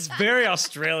 That's very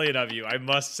Australian of you, I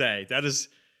must say. That is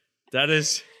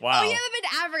wow. Oh, you haven't been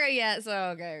to Africa yet, so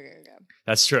okay.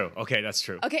 That's true. Okay, that's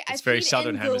true. Okay, it's very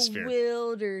southern hemisphere.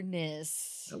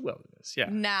 Wilderness. The wilderness, yeah.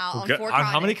 Now on 4 continents. On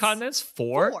how many continents?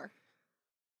 4? 4.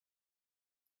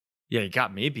 Yeah, you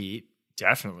got me beat.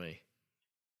 Definitely.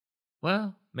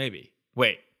 Well, maybe.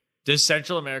 Wait, does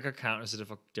Central America count as a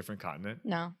different continent?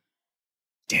 No.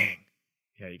 Dang.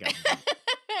 Yeah, you got me.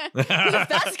 If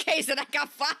that's the case, then I got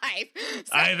 5.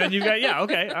 So. Then you got,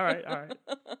 okay. All right.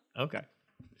 Okay.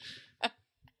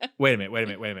 Wait a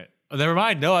minute. Oh, never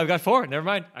mind. No, I've got 4. Never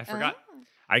mind. I forgot.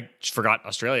 I forgot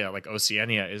Australia. Like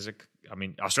Oceania is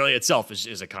Australia itself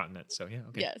is a continent. So yeah,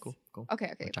 okay, yes. Cool.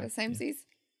 Okay. The same seas,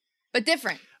 but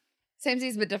different. Same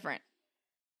seas, but different.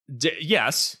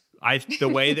 Yes. The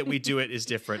way that we do it is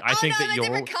different. I think that you're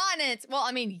different continents. Well,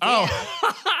 I mean, yeah.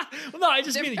 Oh, well, no, I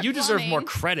just mean that you deserve more plumbing.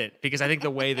 credit because I think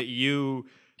the way that you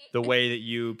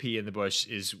pee in the bush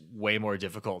is way more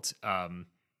difficult.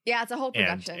 Yeah, it's a whole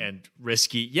production. And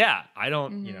risky. Yeah, I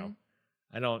don't,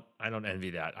 I don't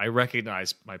envy that. I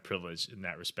recognize my privilege in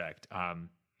that respect.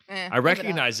 I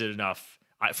recognize it enough.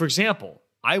 For example,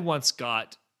 I once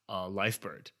got a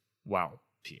lifebird while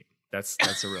peeing. That's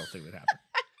a real thing that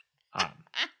happened.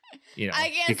 I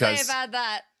can't say I've had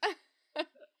that.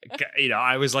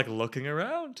 I was like looking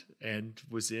around and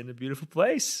was in a beautiful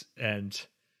place. And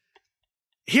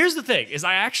here's the thing is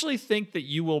I actually think that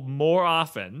you will more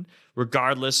often,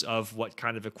 regardless of what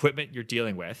kind of equipment you're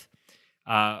dealing with,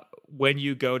 when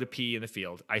you go to pee in the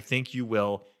field, I think you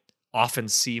will often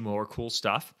see more cool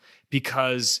stuff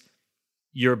because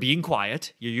you're being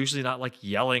quiet. You're usually not like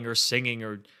yelling or singing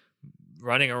or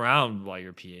running around while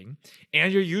you're peeing.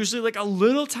 And you're usually like a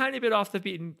little tiny bit off the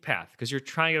beaten path because you're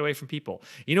trying to get away from people.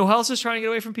 You know who else is trying to get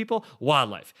away from people?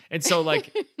 Wildlife. And so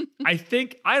like, I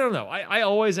don't know. I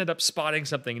always end up spotting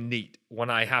something neat when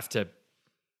I have to,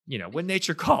 when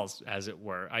nature calls, as it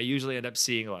were. I usually end up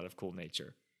seeing a lot of cool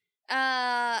nature.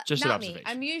 Just not an me. observation.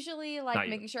 I'm usually like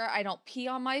making sure I don't pee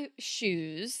on my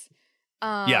shoes.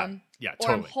 Yeah, or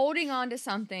totally. I'm holding on to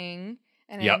something,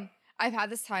 and then I've had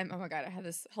this time. Oh my god, I had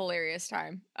this hilarious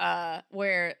time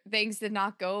where things did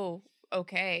not go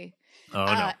okay. Oh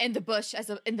no! In the bush,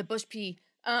 in the bush pee.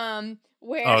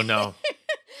 Where? Oh no!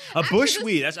 A bush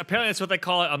wee. Apparently that's what they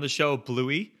call it on the show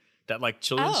Bluey, that like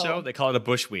children's show. They call it a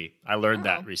bush wee. I learned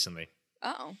that recently.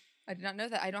 Oh, I did not know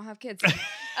that. I don't have kids.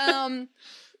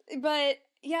 But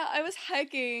yeah, I was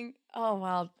hiking. Oh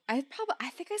wow, I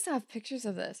think I still have pictures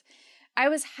of this. I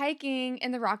was hiking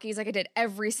in the Rockies like I did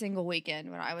every single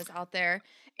weekend when I was out there,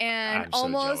 and I'm so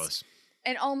jealous.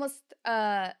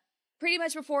 Pretty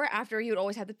much before or after, you would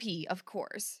always have to pee, of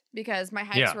course, because my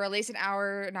hikes were at least an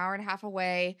hour and a half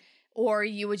away, or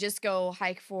you would just go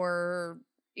hike for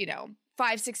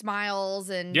 5-6 miles,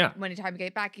 and when the time you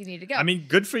get back, you need to go. I mean,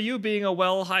 good for you being a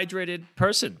well-hydrated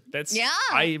person.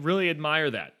 I really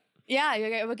admire that. Yeah,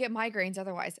 I would get migraines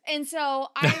otherwise. And so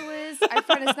I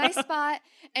found this nice spot,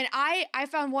 and I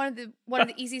found one of the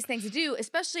easiest things to do,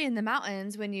 especially in the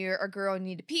mountains when you're a girl and you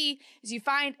need to pee, is you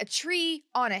find a tree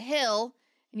on a hill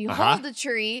and you hold the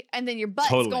tree, and then your butt's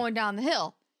going down the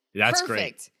hill. That's perfect.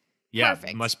 Great. Yeah,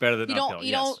 perfect. Much better than uphill.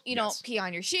 You don't pee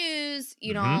on your shoes.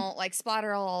 You don't like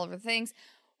splatter all over things.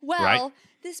 Well,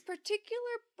 this particular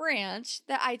branch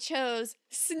that I chose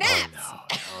snapped.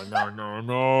 Oh,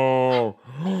 no.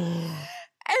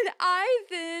 And I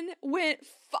then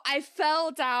I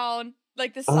fell down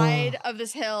like the side of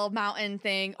this mountain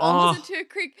thing, almost into a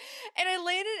creek. And I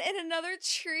landed in another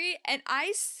tree, and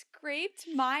I scraped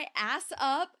my ass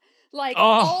up like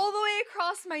all the way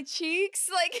across my cheeks.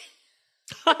 Like,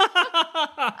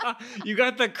 you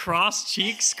got the cross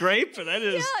cheek scrape? That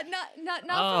is not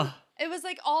from, it was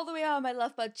like all the way out of my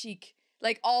left butt cheek,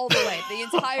 like all the way, the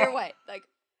entire way, like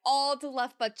all to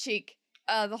left butt cheek,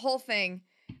 the whole thing.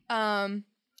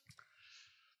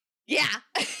 Yeah.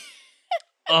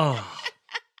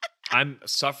 I'm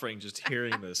suffering just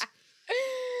hearing this.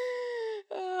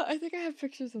 I think I have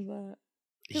pictures of that.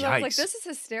 Yikes. I was like, this is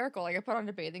hysterical. Like, I put on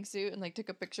a bathing suit and like took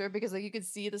a picture because like you could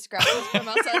see the scratches from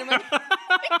outside of my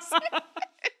face.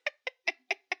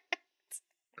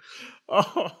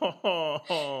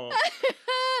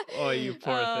 Oh, you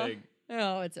poor thing.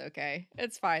 Oh, it's okay.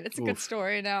 It's fine. It's a good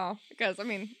story now because I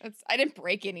mean, I didn't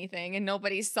break anything and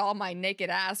nobody saw my naked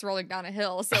ass rolling down a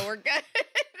hill, so we're good.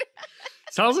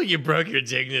 Sounds like you broke your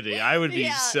dignity. I would be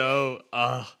so.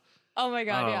 Oh my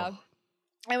god, yeah.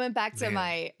 I went back to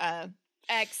my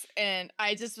ex and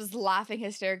I just was laughing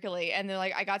hysterically, and then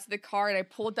like I got to the car and I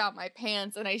pulled down my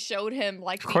pants and I showed him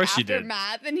like the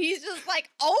aftermath, and he's just like,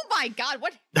 "Oh my god,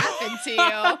 what happened to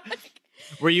you?"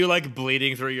 Were you like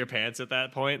bleeding through your pants at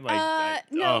that point? Like,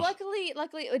 no, luckily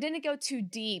it didn't go too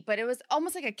deep, but it was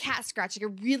almost like a cat scratch, like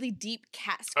a really deep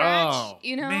cat scratch.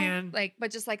 Man. Like,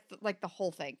 but just like the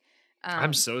whole thing.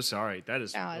 I'm so sorry. That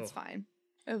is. Oh, it's fine.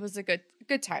 It was a good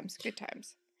times. Good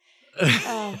times.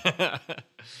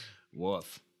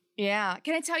 Woof. Yeah.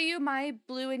 Can I tell you my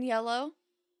blue and yellow?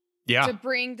 Yeah. To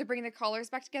bring the colors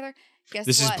back together. Guess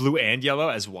this what? Is blue and yellow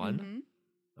as one?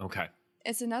 Mm-hmm. Okay.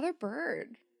 It's another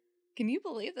bird. Can you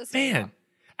believe this? Man,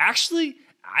 actually,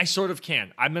 I sort of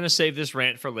can. I'm going to save this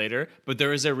rant for later, but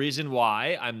there is a reason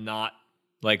why I'm not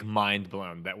like mind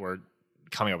blown that we're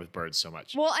coming up with birds so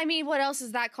much. Well, I mean, what else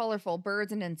is that colorful?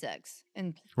 Birds and insects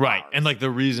and flowers. Right. And like the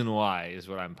reason why is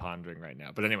what I'm pondering right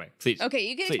now. But anyway, please. Okay,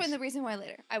 you can explain the reason why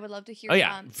later. I would love to hear. Oh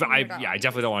yeah, I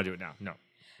definitely don't want to do it now. No.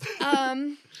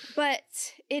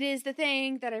 But it is the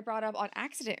thing that I brought up on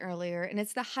accident earlier, and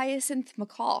it's the hyacinth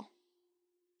macaw.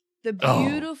 The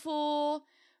beautiful,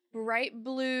 bright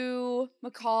blue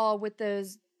macaw with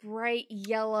those bright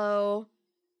yellow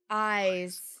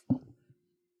eyes.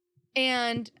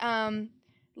 And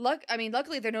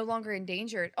luckily they're no longer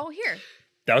endangered. Oh, here.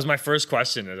 That was my first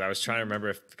question, as I was trying to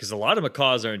remember because a lot of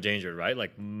macaws are endangered, right?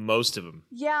 Like most of them.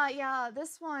 Yeah.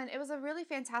 This one, it was a really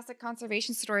fantastic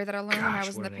conservation story that I learned when I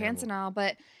was in the Pantanal.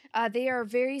 But they are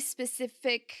very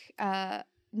specific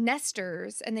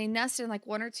nesters, and they nest in like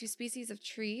one or two species of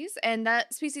trees. And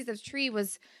that species of tree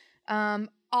was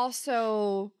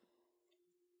also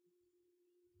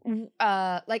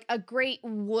like a great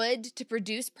wood to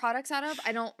produce products out of.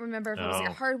 I don't remember if it was like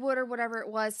a hardwood or whatever it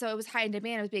was. So it was high in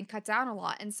demand. It was being cut down a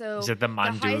lot. And so is it the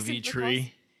manduvi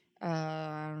tree?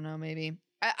 I don't know. Maybe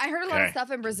I heard a lot of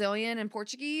stuff in Brazilian and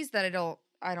Portuguese that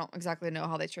I don't exactly know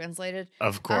how they translated.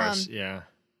 Of course. Yeah.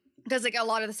 Because like a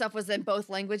lot of the stuff was in both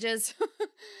languages.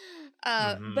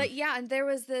 But yeah, and there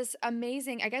was this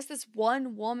amazing, I guess this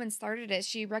one woman started it.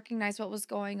 She recognized what was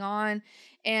going on,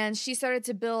 and she started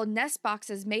to build nest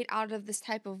boxes made out of this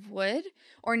type of wood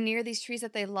or near these trees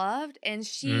that they loved. And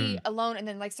she alone, and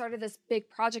then like started this big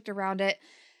project around it,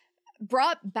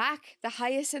 brought back the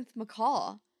hyacinth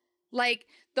macaw. Like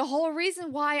the whole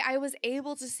reason why I was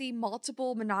able to see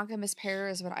multiple monogamous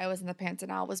pairs when I was in the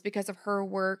Pantanal was because of her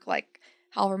work, like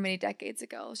however many decades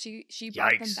ago. She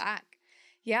brought them back.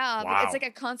 Yeah, wow. It's like a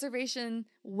conservation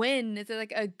win. It's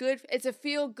like it's a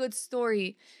feel good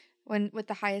story with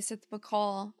the hyacinth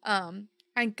macaw. And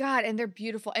they're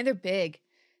beautiful and they're big.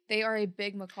 They are a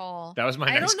big macaw. That was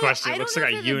my next question. It looks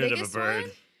like a unit of a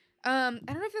bird. I don't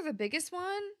know if they're the biggest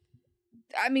one.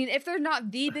 I mean, if they're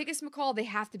not the biggest macaw, they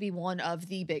have to be one of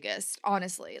the biggest,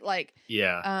 honestly. Like,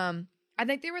 yeah. I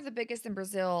think they were the biggest in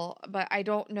Brazil, but I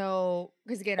don't know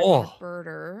because again, I'm not a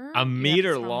birder. A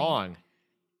meter long.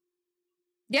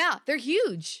 Yeah, they're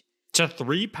huge. To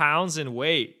 3 pounds in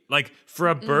weight. Like for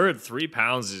a bird, 3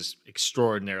 pounds is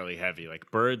extraordinarily heavy. Like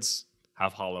birds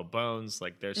have hollow bones.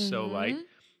 Like they're so light.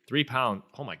 3 pounds.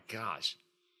 Oh my gosh.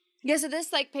 Yeah. So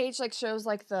this like page like shows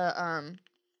like the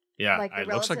yeah, like it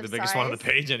looks like the biggest one on the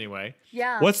page anyway.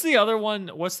 Yeah. What's the other one?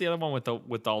 What's the other one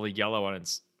with all the yellow on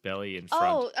its belly in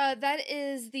front? Oh, that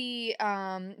is the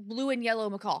blue and yellow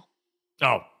macaw.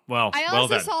 Oh well. I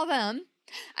also saw them.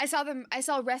 I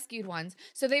saw rescued ones.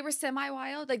 So they were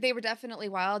semi-wild. Like they were definitely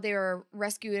wild. They were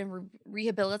rescued and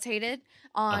rehabilitated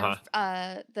on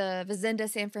the Fazenda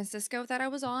San Francisco that I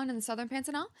was on in the Southern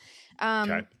Pantanal.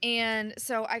 And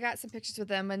so I got some pictures with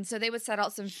them. And so they would set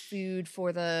out some food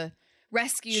for the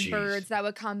rescued birds that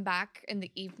would come back in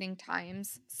the evening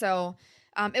times. So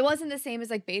it wasn't the same as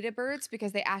like beta birds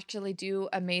because they actually do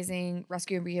amazing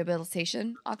rescue and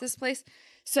rehabilitation at this place.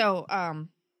 So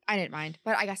I didn't mind,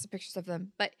 but I got some pictures of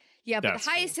them. But yeah, but the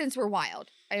hyacinths were wild.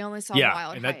 I only saw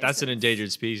wild and that's an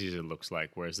endangered species, it looks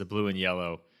like, whereas the blue and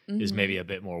yellow is maybe a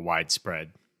bit more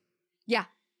widespread. Yeah.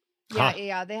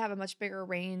 Yeah. They have a much bigger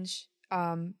range.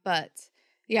 But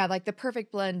yeah, like the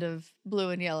perfect blend of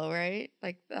blue and yellow, right?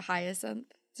 Like the hyacinth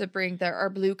to bring our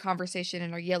blue conversation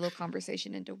and our yellow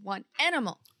conversation into one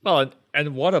animal. Well,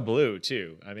 and what a blue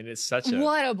too. I mean, it's such a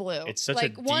blue. It's such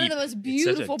like a deep, one of the most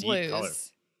beautiful blues. Color.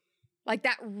 Like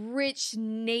that rich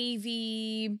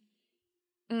navy.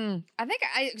 I think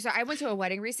I went to a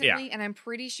wedding recently, and I'm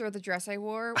pretty sure the dress I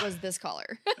wore was this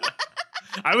color.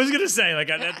 I was gonna say like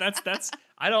that's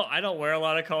I don't wear a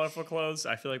lot of colorful clothes.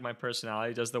 I feel like my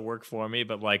personality does the work for me.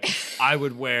 But like I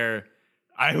would wear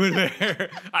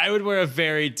a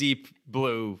very deep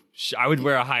blue. I would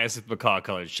wear a hyacinth macaw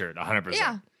colored shirt,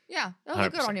 100%. Yeah, that'll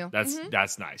look good on you.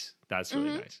 That's nice. That's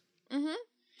really nice.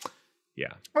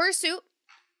 Yeah, or a suit.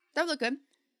 That would look good.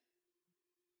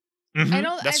 I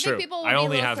think people would be a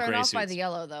little thrown off by the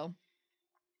yellow, though.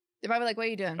 They might be like, what are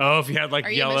you doing? Oh, if you had like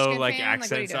yellow like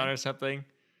accents on or something.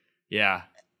 Yeah.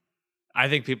 I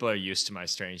think people are used to my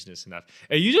strangeness enough.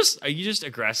 Are you just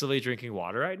aggressively drinking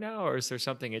water right now, or is there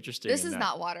something interesting This is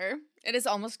not water. It is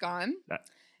almost gone.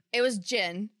 It was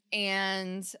gin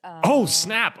and oh,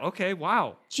 snap. Okay,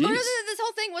 wow. Jeez. No, this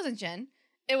whole thing wasn't gin.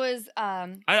 It was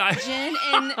gin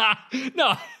and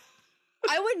no.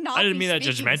 I would not. I didn't mean that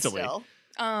judgmentally. Still.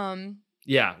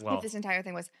 Yeah, well, this entire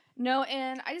thing was no,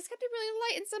 and I just kept it really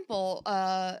light and simple.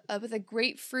 With a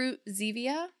grapefruit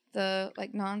Zevia, the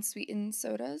like non-sweetened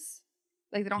sodas,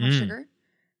 like they don't have sugar.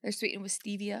 They're sweetened with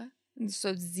stevia, and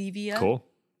so Zevia. Cool.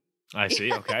 I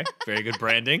see. Okay, very good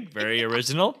branding. Very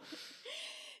original.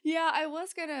 Yeah, I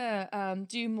was gonna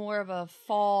do more of a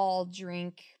fall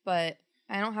drink, but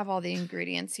I don't have all the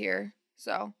ingredients here.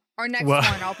 So our next one,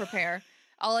 I'll prepare.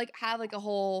 I'll like have like a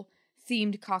whole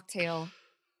themed cocktail.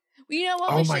 Well, you know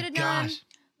what we should have done?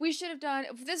 We should have done,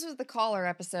 if this was the caller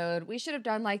episode, we should have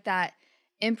done like that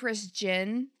Empress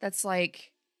gin that's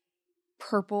like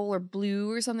purple or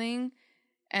blue or something.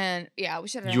 And yeah, we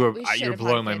should have. You're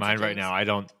blowing my mind right now. I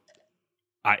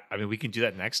mean, we can do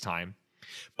that next time.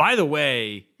 By the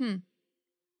way,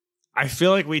 I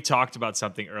feel like we talked about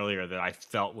something earlier that I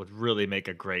felt would really make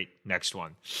a great next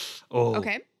one. Oh,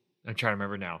 okay. I'm trying to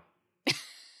remember now.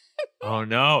 Oh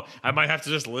no, I might have to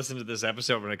just listen to this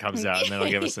episode when it comes out, and then I'll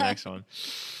give us the next one.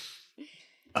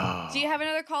 Oh. Do you have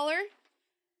another caller?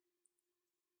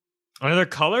 Another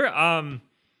color? I'm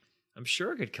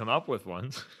sure I could come up with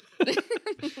one.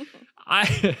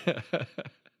 I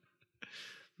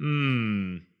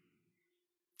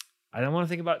don't want to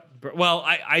think about. Well,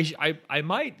 I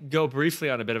might go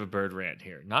briefly on a bit of a bird rant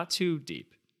here, not too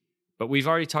deep, but we've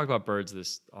already talked about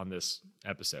birds on this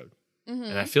episode.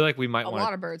 And I feel like we might want a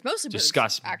lot of birds, mostly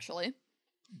discuss birds, actually.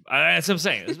 That's what I'm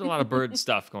saying. There's been a lot of bird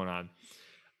stuff going on.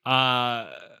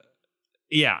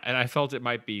 Yeah, and I felt it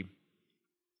might be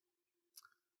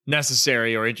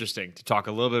necessary or interesting to talk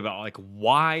a little bit about like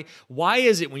why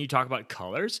is it when you talk about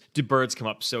colors do birds come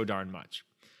up so darn much?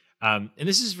 And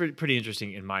this is pretty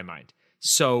interesting in my mind.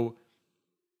 So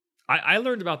I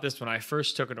learned about this when I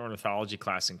first took an ornithology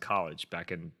class in college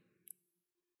back in,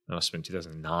 it must have been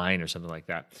 2009 or something like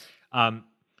that.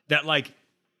 That like,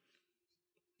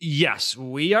 yes,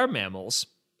 we are mammals,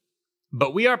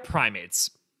 but we are primates.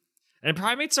 And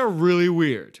primates are really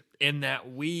weird in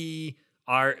that we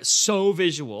are so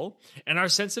visual, and our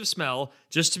sense of smell,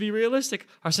 just to be realistic,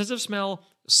 our sense of smell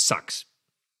sucks.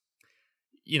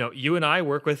 You know, you and I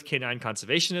work with Canine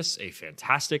Conservationists, a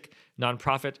fantastic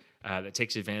nonprofit that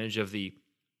takes advantage of the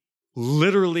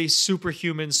literally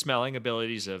superhuman smelling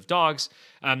abilities of dogs.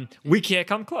 We can't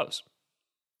come close.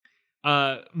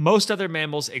 Most other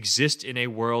mammals exist in a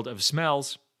world of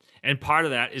smells, and part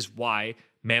of that is why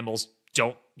mammals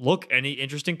don't look any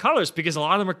interesting colors, because a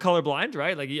lot of them are colorblind,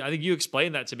 right? Like I think you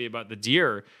explained that to me about the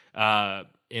deer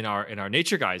in our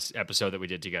Nature Guys episode that we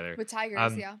did together with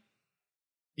tigers.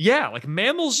 Yeah, like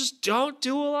mammals just don't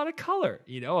do a lot of color.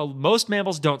 You know, most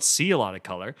mammals don't see a lot of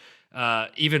color.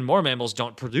 Even more mammals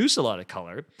don't produce a lot of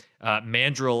color.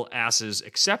 Mandrill asses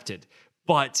accepted,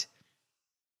 but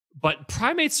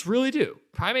primates really do.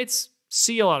 Primates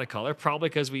see a lot of color, probably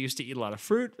because we used to eat a lot of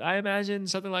fruit, I imagine,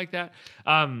 something like that.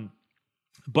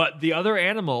 But the other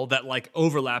animal that like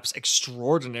overlaps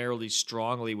extraordinarily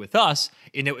strongly with us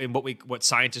in what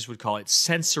scientists would call it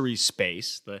sensory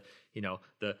space, the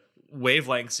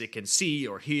wavelengths it can see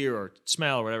or hear or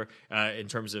smell or whatever, in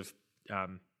terms of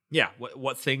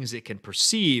what things it can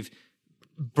perceive,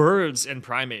 birds and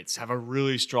primates have a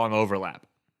really strong overlap.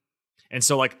 And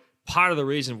so like part of the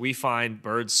reason we find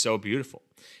birds so beautiful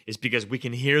is because we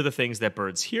can hear the things that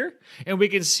birds hear, and we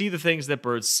can see the things that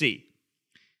birds see.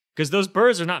 Because those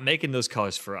birds are not making those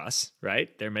colors for us,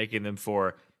 right? They're making them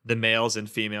for the males and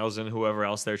females and whoever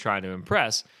else they're trying to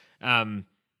impress. And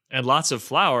lots of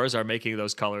flowers are making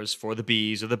those colors for the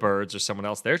bees or the birds or someone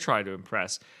else they're trying to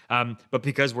impress. But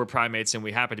because we're primates and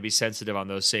we happen to be sensitive on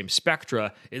those same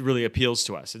spectra, it really appeals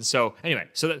to us. And so anyway,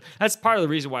 that's part of the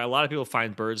reason why a lot of people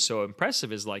find birds so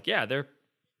impressive is like, yeah, they're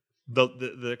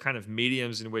the kind of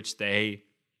mediums in which they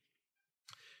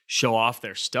show off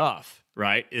their stuff,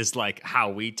 right, is like how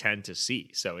we tend to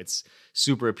see. So it's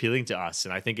super appealing to us.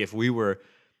 And I think if we were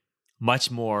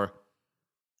much more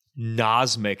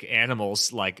nosmic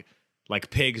animals like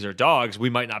pigs or dogs, we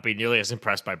might not be nearly as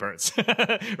impressed by birds,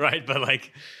 right? But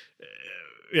like,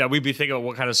 we'd be thinking about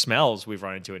what kind of smells we've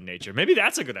run into in nature. Maybe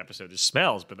that's a good episode, is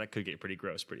smells, but that could get pretty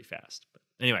gross pretty fast. But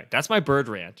anyway, that's my bird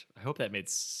rant. I hope that made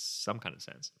some kind of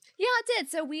sense. Yeah, it did.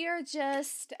 So we are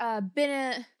just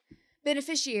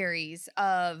beneficiaries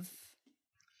of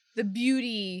the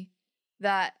beauty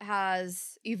that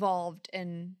has evolved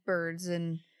in birds.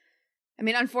 And I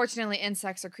mean, unfortunately,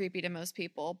 insects are creepy to most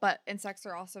people, but insects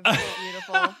are also very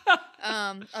beautiful.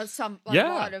 A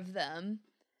lot of them.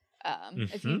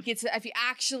 If you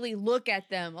actually look at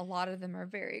them, a lot of them are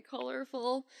very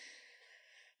colorful.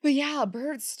 But yeah,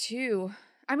 birds too.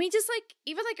 I mean, just like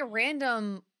even like a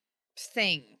random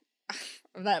thing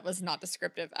that was not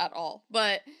descriptive at all,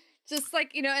 but just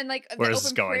like, and like the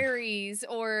open prairies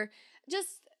or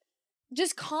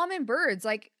just common birds,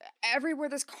 like everywhere.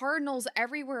 There's cardinals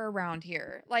everywhere around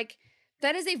here. Like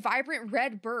that is a vibrant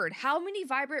red bird. How many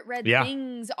vibrant red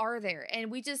things are there?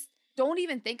 And we just don't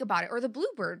even think about it. Or the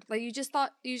bluebird, like you just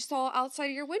thought you saw outside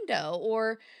of your window,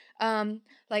 or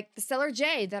like the Stellar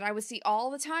Jay that I would see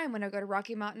all the time when I go to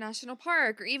Rocky Mountain National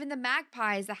Park, or even the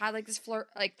magpies that had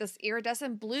like this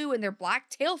iridescent blue in their black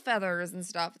tail feathers and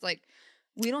stuff. It's like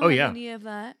we don't have any of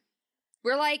that.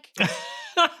 We're like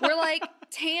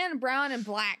tan, brown, and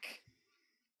black.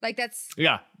 Like that's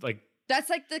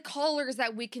like the colors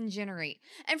that we can generate.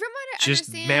 And from what I just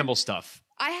understand, mammal stuff.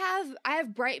 I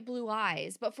have bright blue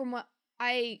eyes, but from what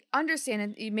I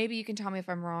understand, and maybe you can tell me if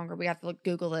I'm wrong or we have to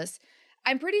Google this.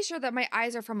 I'm pretty sure that my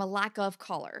eyes are from a lack of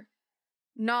color.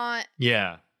 Not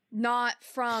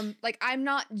from, like, I'm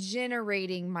not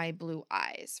generating my blue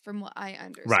eyes from what I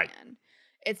understand. Right.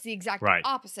 It's the exact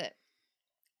opposite.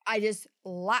 I just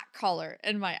lack color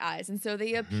in my eyes, and so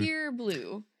they appear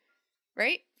blue,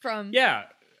 right? Yeah,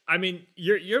 I mean,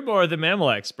 you're more the mammal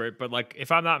expert, but like,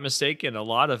 if I'm not mistaken, a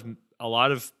lot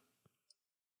of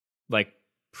like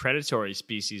predatory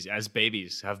species as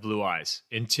babies have blue eyes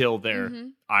until their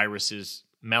iris is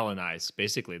melanized.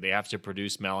 Basically, they have to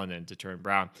produce melanin to turn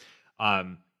brown.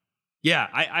 Yeah,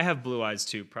 I have blue eyes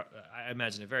too. I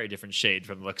imagine a very different shade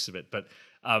from the looks of it, but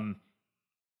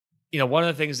one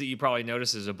of the things that you probably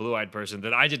notice as a blue-eyed person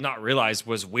that I did not realize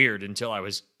was weird until I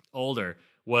was older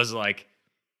was like,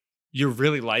 you're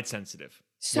really light sensitive.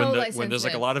 When there's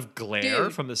like a lot of glare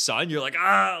from the sun, you're like,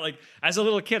 like as a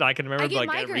little kid, I can remember like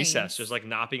at recess, just like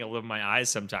knocking a little of my eyes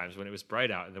sometimes when it was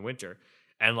bright out in the winter.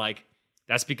 And like,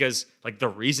 that's because like the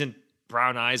reason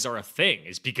brown eyes are a thing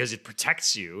is because it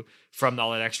protects you from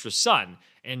all that extra sun.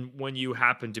 And when you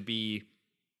happen to be,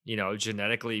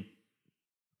 genetically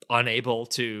unable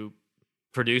to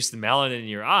produce the melanin in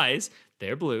your eyes,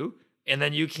 they're blue, and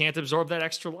then you can't absorb that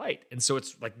extra light. And so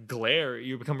it's like glare,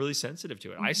 you become really sensitive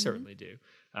to it. I certainly do.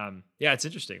 Yeah, it's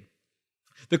interesting.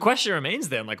 The question remains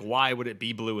then, like, why would it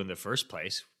be blue in the first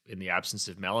place in the absence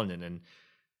of melanin? And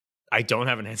I don't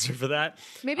have an answer for that.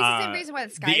 Maybe it's the same reason why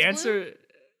the sky is blue?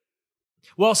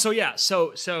 Well,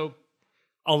 so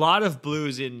a lot of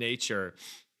blues in nature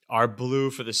are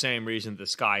blue for the same reason the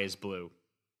sky is blue.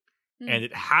 And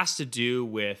it has to do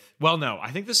with,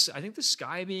 I think the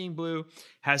sky being blue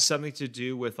has something to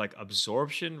do with like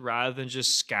absorption rather than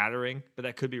just scattering, but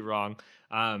that could be wrong.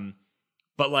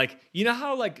 But like, you know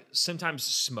how like sometimes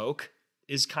smoke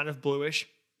is kind of bluish?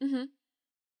 Mm-hmm.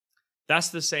 That's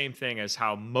the same thing as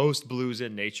how most blues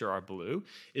in nature are blue,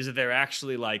 is that they're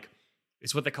actually like,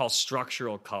 it's what they call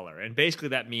structural color. And basically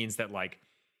that means that like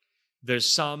there's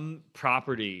some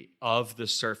property of the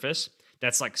surface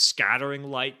that's like scattering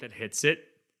light that hits it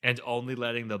and only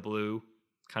letting the blue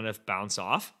kind of bounce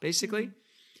off, basically.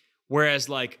 Whereas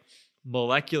like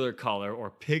molecular color,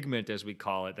 or pigment as we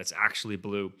call it, that's actually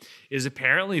blue, is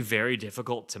apparently very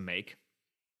difficult to make.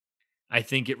 I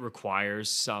think it requires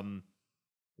some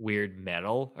weird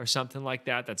metal or something like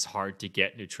that that's hard to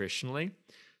get nutritionally.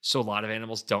 So a lot of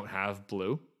animals don't have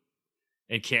blue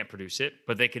and can't produce it,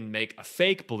 but they can make a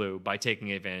fake blue by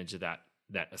taking advantage of that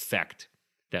effect.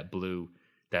 That blue,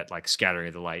 that like scattering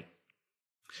of the light.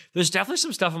 There's definitely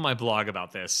some stuff on my blog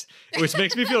about this, which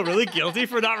makes me feel really guilty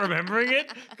for not remembering it,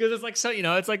 because it's like, so,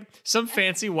 it's like some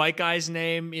fancy white guy's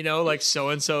name, like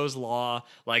so-and-so's law.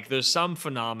 Like there's some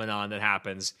phenomenon that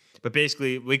happens, but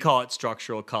basically we call it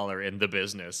structural color in the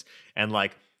business. And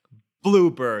like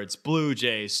bluebirds, blue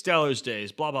jays, Stellar's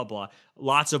jays, blah, blah, blah.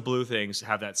 Lots of blue things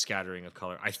have that scattering of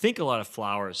color. I think a lot of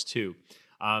flowers too.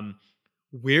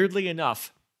 Weirdly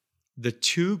enough, the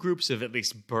two groups of at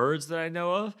least birds that I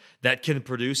know of that can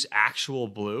produce actual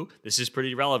blue, this is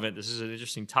pretty relevant, this is an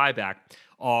interesting tie back,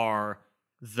 are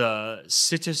the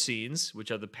citacines,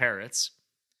 which are the parrots,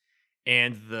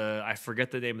 and I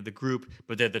forget the name of the group,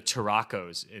 but they're the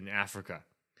turacos in Africa.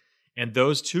 And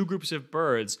those two groups of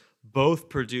birds both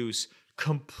produce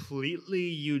completely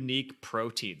unique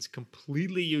proteins,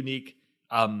 completely unique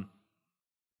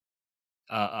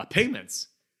pigments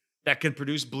that can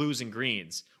produce blues and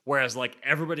greens. Whereas like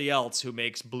everybody else who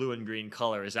makes blue and green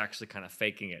color is actually kind of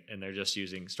faking it, and they're just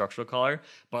using structural color.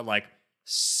 But like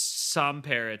some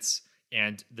parrots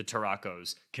and the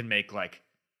turacos can make like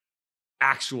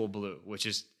actual blue, which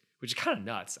is kind of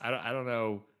nuts. I don't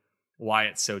know why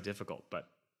it's so difficult, but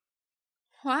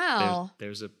wow,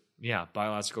 there's a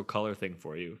biological color thing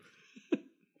for you.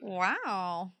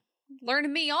 Wow,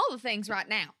 learning me all the things right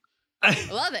now. I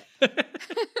love it.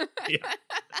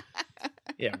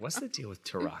 Yeah, what's the deal with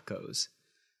turacos?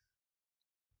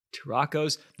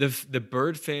 Turacos, the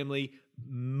bird family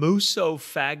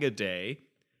Musophagidae,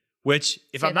 which,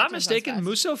 if I'm not mistaken,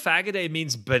 Musophagidae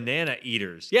means banana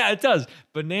eaters. Yeah, it does.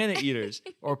 Banana eaters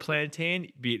or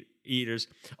plantain eaters,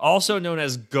 also known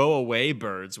as go-away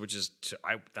birds, which is,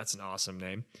 that's an awesome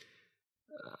name.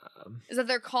 Is that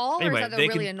their call, or is that they're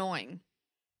really annoying?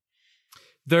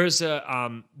 There's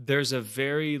a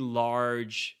very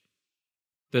large...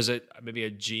 There's maybe a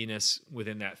genus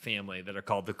within that family that are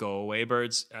called the go-away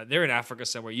birds. They're in Africa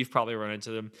somewhere. You've probably run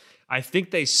into them. I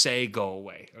think they say go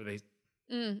away, or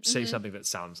say something that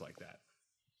sounds like that.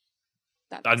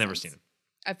 That I've makes never sense. seen them.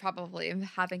 I probably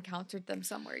have encountered them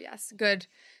somewhere. Yes. Good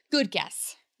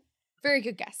guess. Very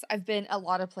good guess. I've been a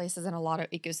lot of places and a lot of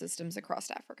ecosystems across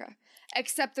Africa,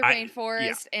 except the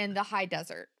rainforest and the high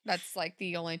desert. That's like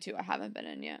the only two I haven't been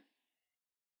in yet.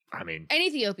 I mean, And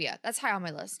Ethiopia. That's high on my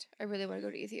list. I really want to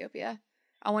go to Ethiopia.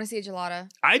 I want to see a gelato.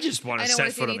 I just want to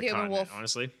set foot on the continent, wolf.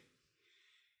 honestly.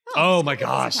 Oh, Oh my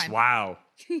gosh! Wow.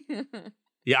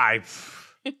 Yeah,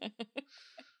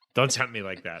 don't tempt me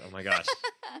like that. Oh my gosh.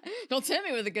 Don't tempt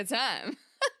me with a good time.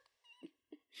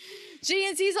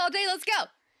 GNCs all day. Let's go.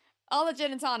 All the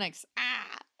gin and tonics.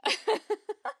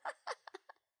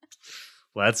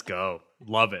 Let's go.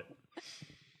 Love it.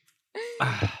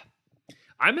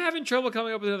 I'm having trouble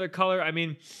coming up with another color. I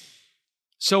mean,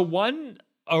 so one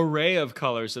array of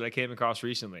colors that I came across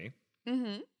recently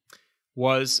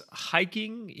was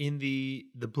hiking in the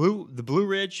Blue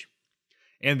Ridge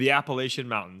and the Appalachian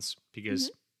Mountains,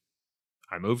 because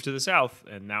I moved to the South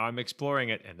and now I'm exploring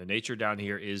it, and the nature down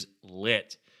here is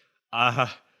lit.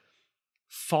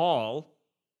 Fall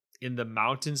in the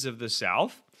mountains of the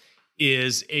South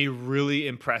is a really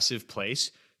impressive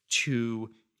place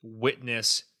to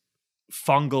witness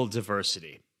fungal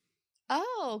diversity.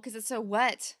 Oh, because it's so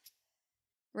wet,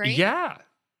 right? Yeah.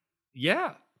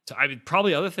 I mean,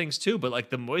 probably other things too, but like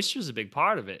the moisture is a big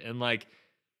part of it. And like,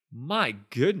 my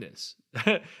goodness,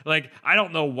 like, I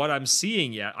don't know what I'm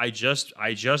seeing yet. I just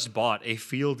bought a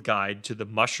field guide to the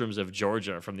mushrooms of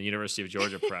Georgia from the University of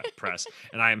Georgia Press,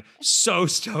 and I am so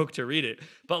stoked to read it.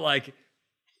 But like,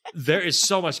 there is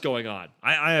so much going on.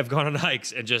 I have gone on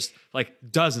hikes and just like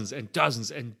dozens and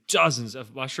dozens and dozens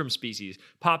of mushroom species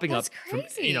popping up from,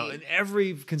 in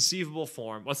every conceivable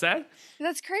form. What's that?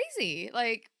 That's crazy.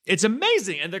 Like, it's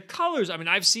amazing. And the colors, I mean,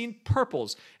 I've seen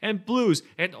purples and blues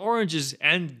and oranges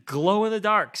and glow in the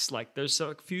darks. Like, there's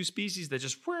a few species that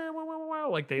just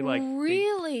like they like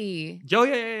really.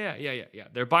 Yeah.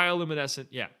 They're bioluminescent.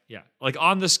 Yeah. Like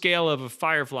on the scale of a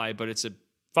firefly, but it's a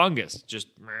fungus. Just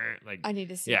like, I need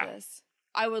to see this.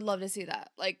 I would love to see that.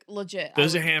 Like, legit.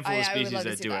 There's a handful of species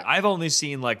that do it. I've only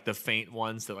seen like the faint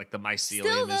ones that like the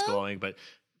mycelium is glowing, but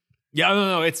yeah,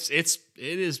 no, it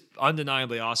is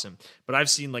undeniably awesome. But I've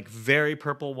seen like very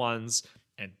purple ones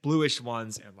and bluish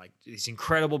ones and like these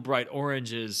incredible bright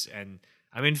oranges. And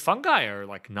I mean, fungi are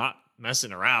like not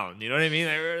messing around. You know what I mean?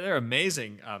 They're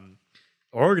amazing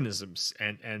organisms,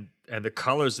 and the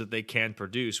colors that they can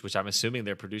produce, which I'm assuming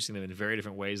they're producing them in very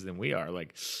different ways than we are.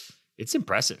 Like, it's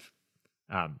impressive.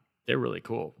 They're really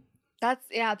cool. That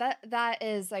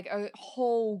is like a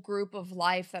whole group of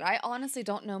life that I honestly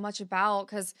don't know much about,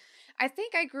 because I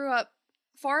think I grew up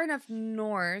far enough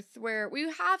north where we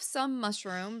have some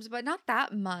mushrooms, but not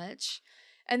that much.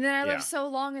 And then I lived so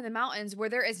long in the mountains where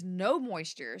there is no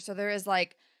moisture. So there is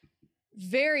like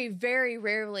very, very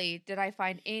rarely did I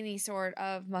find any sort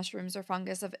of mushrooms or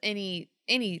fungus of any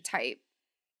type.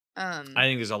 I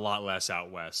think there's a lot less out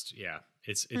west. Yeah.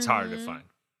 It's harder to find.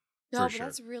 No, but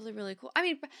that's really, really cool. I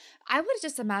mean, I would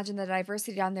just imagine the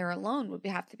diversity down there alone would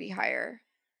have to be higher.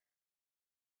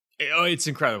 Oh, it's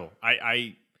incredible.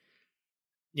 I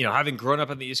having grown up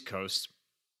on the East Coast,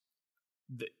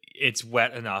 it's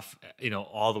wet enough,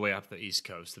 all the way up the East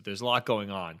Coast that there's a lot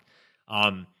going on.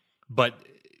 But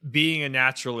being a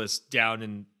naturalist down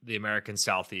in the American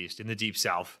Southeast, in the Deep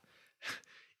South,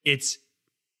 it's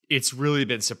really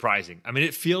been surprising. I mean,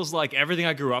 it feels like everything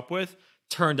I grew up with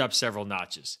turned up several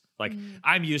notches. Like,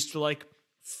 I'm used to like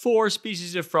 4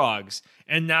 species of frogs,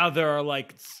 and now there are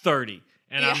like 30.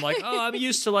 And I'm like, I'm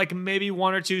used to like maybe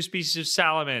 1 or 2 species of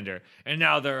salamander, and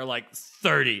now there are like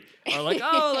 30. Or like,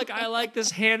 like I like this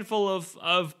handful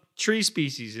of tree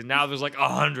species, and now there's like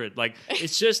 100. Like,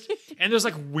 it's just, and there's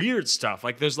like weird stuff.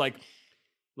 Like, there's like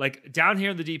down here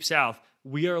in the Deep South,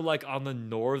 we are like on the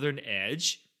northern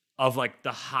edge of like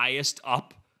the highest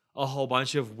up a whole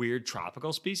bunch of weird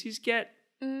tropical species get.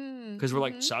 Because we're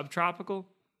like subtropical.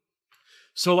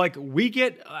 So like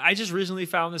I just recently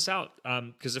found this out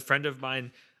because a friend of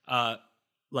mine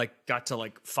like got to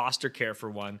like foster care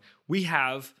for one. We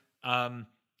have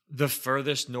the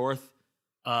furthest north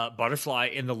butterfly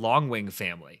in the longwing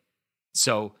family.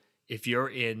 So if you're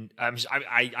in,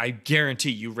 I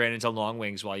guarantee you ran into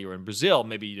longwings while you were in Brazil.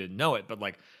 Maybe you didn't know it, but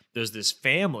like there's this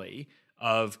family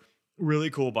of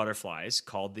really cool butterflies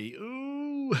called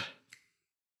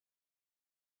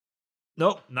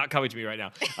Nope, not coming to me right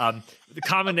now. The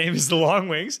common name is the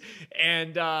longwings,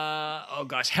 and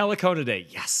Heliconidae,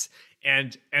 yes,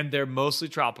 and they're mostly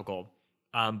tropical.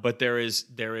 But there is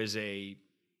a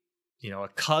a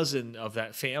cousin of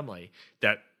that family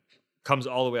that comes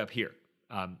all the way up here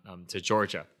to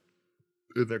Georgia.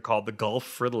 They're called the Gulf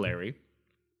fritillary,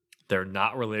 They're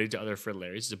not related to other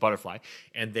fritillaries. It's a butterfly,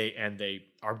 and they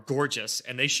are gorgeous,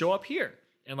 and they show up here.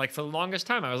 And like for the longest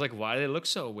time, I was like, why do they look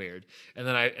so weird? And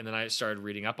then I started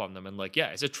reading up on them, and like, yeah,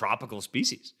 it's a tropical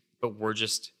species, but we're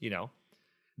just,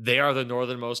 they are the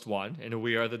northernmost one, and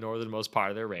we are the northernmost part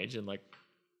of their range, and like,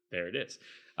 there it is.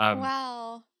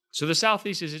 Wow. So the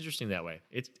Southeast is interesting that way.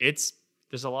 It's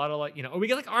there's a lot of like, we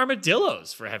get like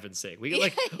armadillos, for heaven's sake. We get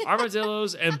like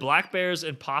armadillos and black bears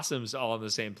and possums all in the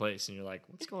same place. And you're like,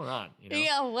 what's going on?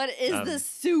 Yeah, what is this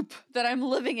soup that I'm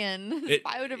living in?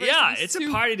 It's soup.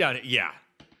 A party down here. Yeah.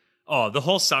 Oh, the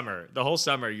whole summer,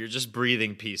 you're just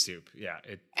breathing pea soup. Yeah.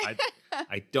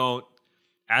 I don't,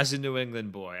 as a New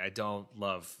England boy, I don't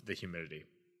love the humidity.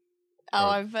 Oh,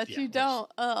 I bet you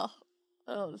don't. Oh,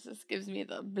 this just gives me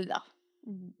the blah.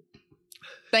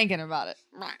 Thinking about it.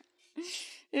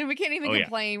 We can't even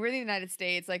complain. We're in the United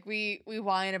States. Like we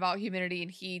whine about humidity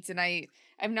and heat, and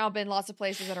I've now been lots of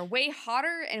places that are way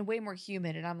hotter and way more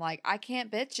humid, and I'm like, I can't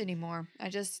bitch anymore.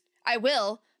 I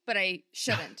will, but I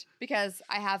shouldn't because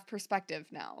I have perspective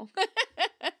now.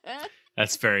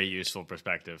 That's very useful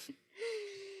perspective.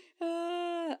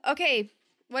 Okay,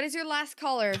 what is your last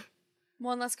caller?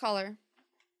 One last caller.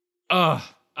 Oh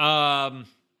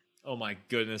my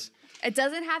goodness. It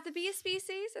doesn't have to be a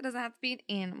species. It doesn't have to be an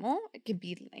animal. It can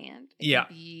be land.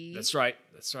 That's right.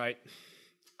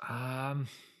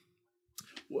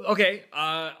 Okay.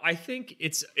 I think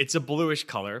it's a bluish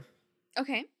color.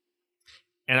 Okay.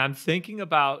 And I'm thinking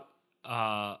about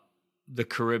the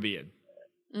Caribbean,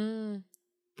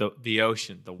 the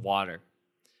ocean, the water.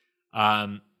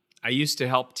 I used to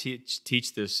help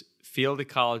teach this field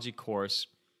ecology course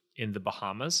in the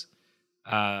Bahamas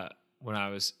when I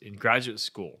was in graduate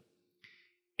school.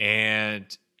 And,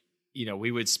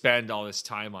 we would spend all this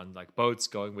time on like boats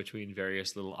going between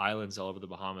various little islands all over the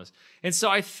Bahamas. And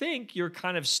so I think you're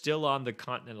kind of still on the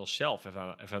continental shelf,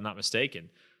 if I'm not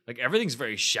mistaken. Like everything's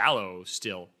very shallow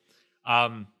still.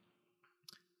 But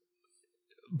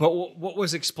what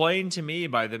was explained to me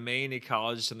by the main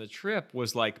ecologist on the trip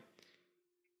was like,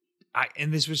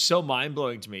 and this was so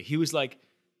mind-blowing to me. He was like,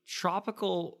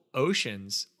 tropical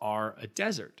oceans are a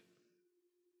desert.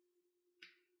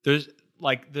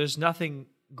 There's nothing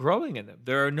growing in them.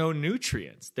 There are no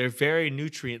nutrients. They're very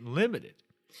nutrient limited.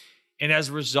 And as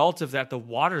a result of that, the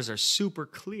waters are super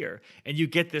clear. And you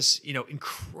get this,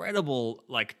 incredible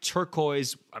like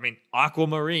turquoise,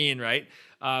 aquamarine, right?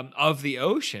 Of the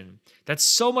ocean. That's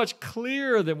so much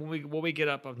clearer than when we get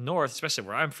up north, especially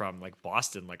where I'm from, like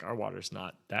Boston, like our water's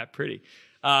not that pretty.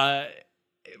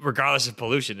 Regardless of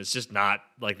pollution, it's just not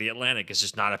like the Atlantic. It's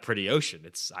just not a pretty ocean.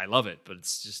 I love it, but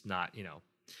it's just not,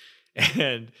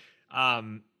 and,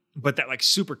 but that like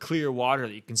super clear water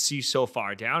that you can see so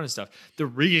far down and stuff, the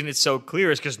reason it's so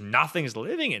clear is because nothing's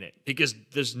living in it because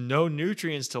there's no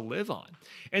nutrients to live on.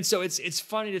 And so it's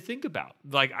funny to think about.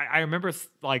 Like I remember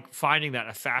like finding that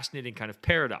a fascinating kind of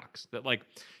paradox that like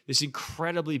this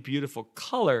incredibly beautiful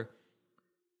color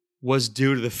was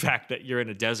due to the fact that you're in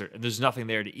a desert and there's nothing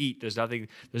there to eat.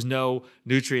 There's no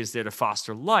nutrients there to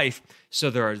foster life. So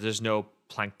there's no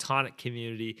planktonic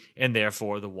community, and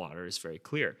therefore the water is very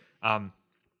clear. And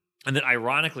then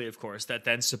ironically, of course, that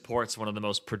then supports one of the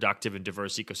most productive and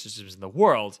diverse ecosystems in the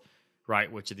world,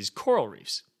 right? Which are these coral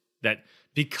reefs. That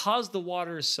because the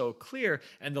water is so clear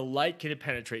and the light can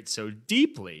penetrate so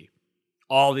deeply,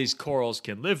 all these corals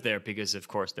can live there because, of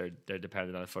course, they're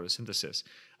dependent on photosynthesis.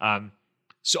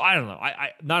 So I don't know.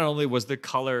 I not only was the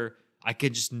color, I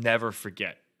could just never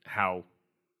forget how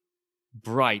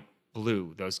bright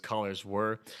blue those colors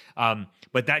were.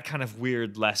 But that kind of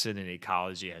weird lesson in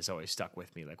ecology has always stuck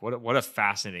with me. Like what a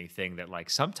fascinating thing that like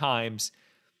sometimes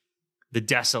the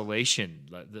desolation,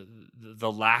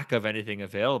 the lack of anything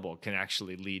available can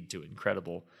actually lead to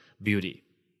incredible beauty.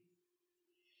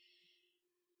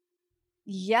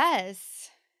 Yes.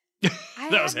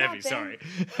 That was heavy. Sorry.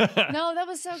 No, that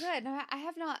was so good. No,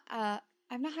 I've not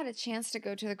had a chance to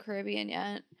go to the Caribbean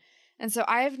yet. And so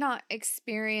I have not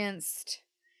experienced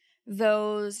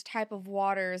those type of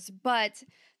waters, but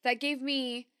that gave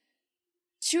me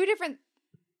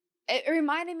it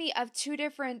reminded me of two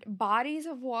different bodies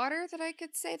of water that I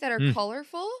could say that are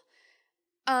colorful,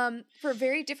 for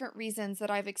very different reasons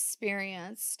that I've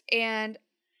experienced. And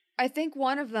I think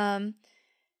one of them,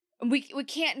 we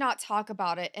can't not talk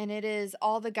about it, and it is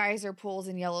all the geyser pools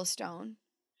in Yellowstone.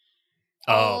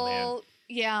 Oh man.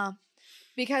 Yeah.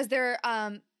 Because they're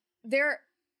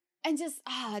and just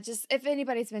if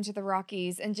anybody's been to the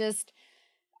Rockies and just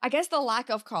I guess the lack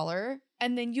of color,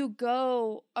 and then you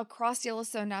go across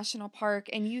Yellowstone National Park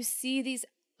and you see these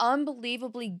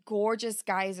unbelievably gorgeous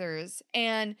geysers,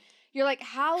 and you're like,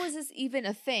 how is this even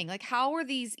a thing? Like, how are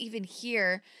these even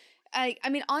here? I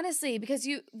mean, honestly, because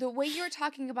the way you were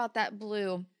talking about that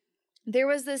blue,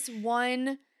 there's this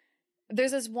one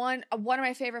of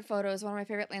my favorite photos, one of my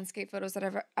favorite landscape photos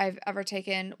that I've ever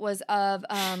taken was of,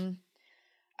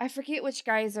 I forget which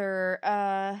geyser,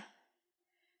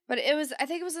 but I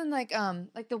think it was in like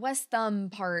the West Thumb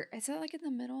part. Is that like in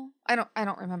the middle? I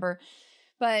don't remember,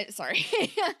 but sorry.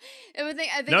 I think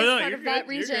it's part of that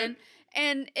region.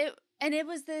 And it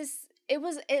was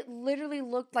it literally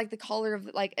looked like the color of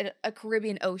like a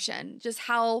Caribbean ocean, just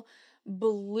how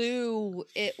blue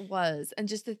it was. And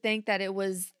just to think that it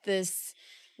was this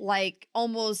like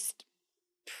almost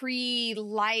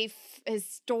pre-life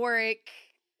historic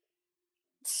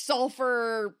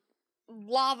sulfur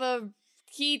lava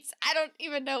heats. I don't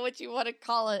even know what you want to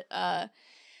call it. That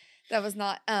was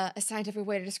not a scientific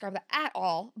way to describe that at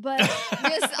all. But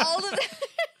just all of that.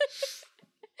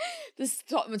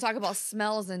 When we talk about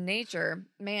smells in nature,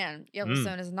 man,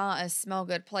 Yellowstone is not a smell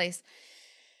good place.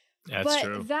 That's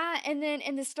true. That, and then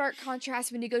in the stark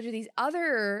contrast when you go to these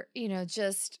other,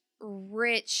 just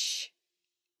rich,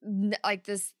 like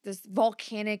this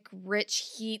volcanic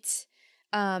rich heat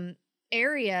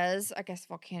areas. I guess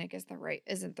volcanic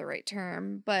isn't the right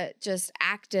term, but just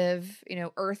active,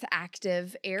 earth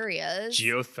active areas.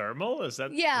 Geothermal? Is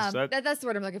that? Yeah, that's the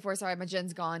word I'm looking for. Sorry, my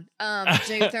gen's gone.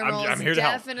 Geothermal I'm here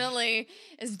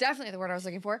is definitely the word I was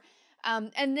looking for.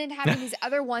 And then having these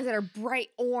other ones that are bright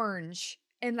orange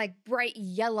and like bright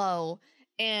yellow,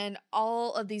 and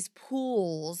all of these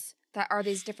pools that are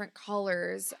these different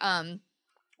colors.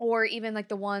 Or even like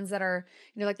the ones that are,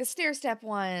 like the stair step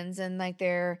ones, and like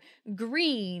they're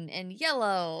green and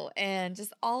yellow and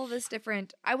just all of this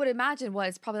different, I would imagine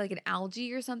it's probably like an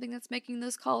algae or something that's making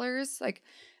those colors. Like,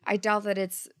 I doubt that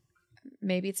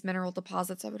maybe it's mineral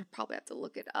deposits. I would probably have to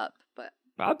look it up, but.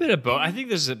 A bit of both. I think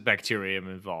there's a bacterium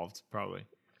involved, probably.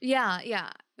 Yeah.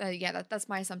 That's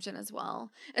my assumption as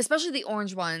well. Especially the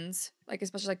orange ones, like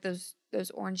especially like those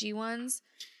orangey ones.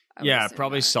 Yeah,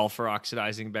 probably sulfur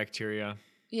oxidizing bacteria.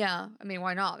 Yeah, I mean,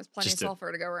 why not? There's plenty of sulfur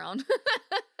to go around.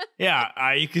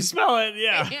 Yeah, you can smell it.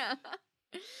 Yeah. Yeah.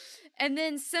 And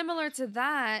then similar to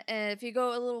that, if you go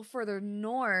a little further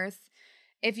north,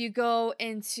 if you go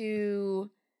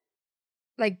into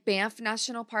like Banff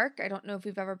National Park, I don't know if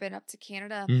we've ever been up to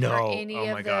Canada. No. Or any oh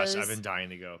of my those, gosh, I've been dying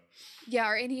to go. Yeah,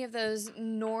 or any of those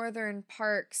northern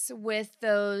parks with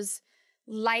those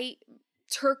light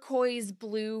turquoise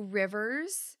blue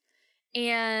rivers.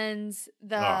 And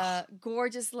the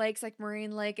gorgeous lakes like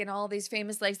Marine Lake and all these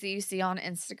famous lakes that you see on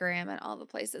Instagram and all the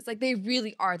places. Like, they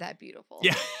really are that beautiful.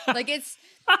 Yeah. Like,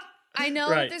 I know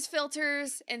there's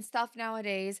filters and stuff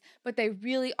nowadays, but they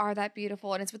really are that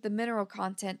beautiful. And it's with the mineral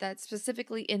content that's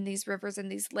specifically in these rivers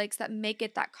and these lakes that make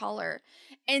it that color.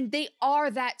 And they are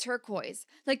that turquoise.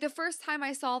 Like, the first time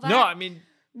I saw that. No, I mean.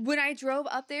 When I drove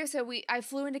up there, I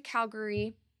flew into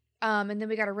Calgary, and then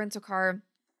we got a rental car.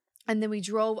 And then we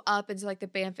drove up into like the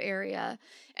Banff area,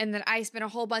 and then I spent a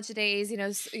whole bunch of days,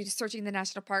 searching the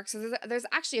national parks. So there's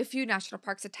actually a few national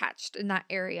parks attached in that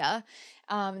area.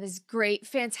 This great,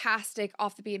 fantastic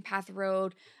off the beaten path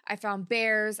road. I found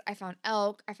bears, I found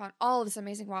elk, I found all of this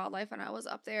amazing wildlife when I was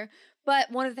up there.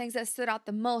 But one of the things that stood out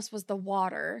the most was the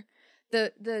water,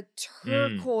 the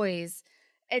turquoise.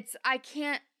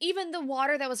 Even the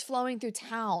water that was flowing through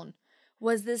town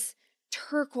was this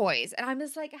turquoise, and I'm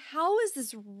just like, how is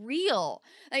this real?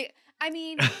 Like, I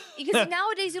mean, because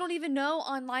nowadays you don't even know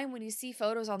online when you see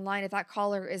photos online if that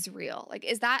color is real. Like,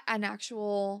 is that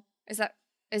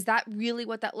really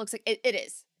what that looks like? It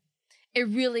is. It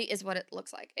really is what it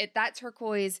looks like. That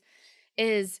turquoise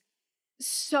is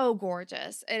so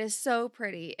gorgeous. It is so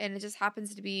pretty, and it just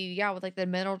happens to be with like the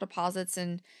mineral deposits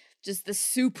and just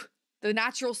the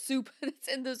natural soup that's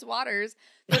in those waters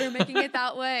that are making it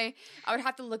that way. I would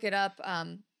have to look it up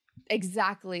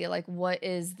exactly, like what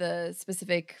is the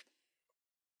specific,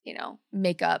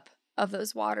 makeup of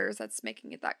those waters that's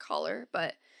making it that color.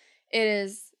 But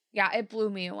it blew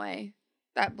me away.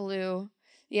 That blue.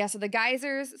 Yeah, so the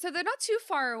geysers, so they're not too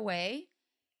far away.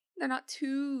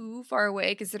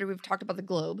 Considering we've talked about the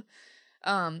globe.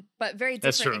 But very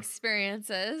different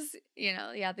experiences.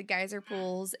 The geyser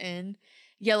pools in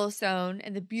Yellowstone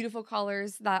and the beautiful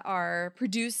colors that are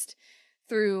produced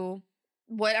through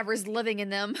whatever's living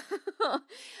in them.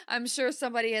 I'm sure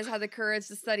somebody has had the courage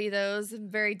to study those.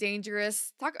 Very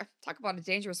dangerous. Talk about a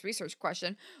dangerous research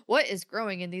question. What is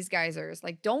growing in these geysers?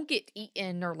 Like, don't get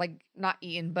eaten, or like not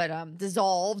eaten, but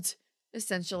dissolved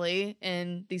essentially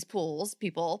in these pools.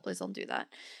 People, please don't do that.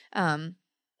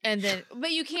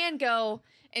 But you can go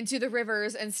into the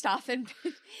rivers and stuff in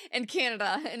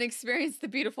Canada and experience the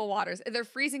beautiful waters. They're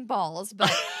freezing balls, but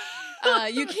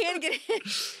you can get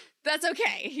That's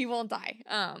okay. He won't die.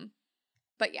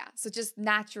 But yeah, so just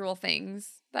natural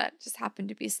things that just happen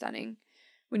to be stunning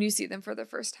when you see them for the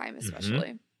first time,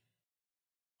 especially.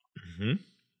 Mm-hmm.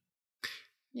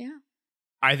 Yeah.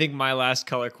 I think my last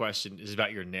color question is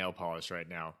about your nail polish right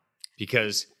now.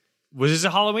 Because was this a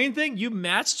Halloween thing? You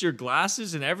matched your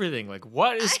glasses and everything. Like,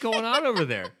 what is going on over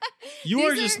there? You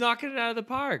were just knocking it out of the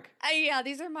park. Yeah,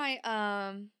 these are my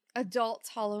adult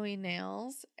Halloween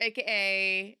nails,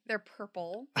 aka they're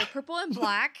purple. They're purple and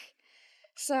black.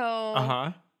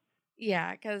 So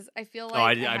yeah, because I feel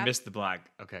like I missed the black.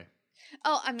 Okay.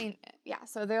 Oh, I mean, yeah.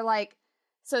 So they're like,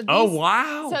 so these,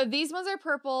 wow. So these ones are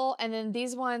purple, and then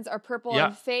these ones are purple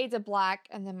and fade to black,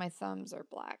 and then my thumbs are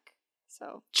black.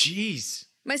 So jeez.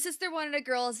 My sister wanted a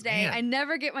girl's day. Man. I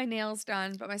never get my nails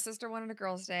done, but my sister wanted a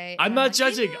girl's day. I'm not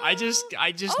judging. I just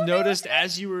noticed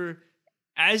as you were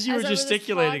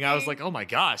gesticulating, I was like, oh my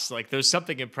gosh, like there's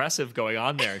something impressive going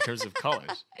on there in terms of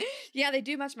colors. Yeah, they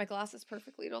do match my glasses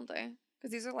perfectly, don't they?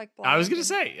 Because these are like black. I was gonna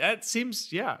say that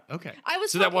seems okay.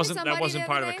 So that wasn't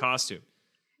part of a costume.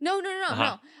 No.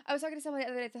 I was talking to somebody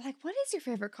the other day. They're like, "What is your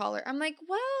favorite color?" I'm like,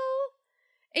 "Well,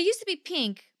 it used to be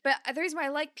pink, but the reason why I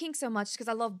like pink so much is because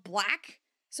I love black.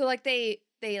 So like they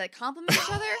like complement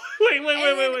each other." Wait.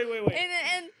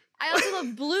 And I also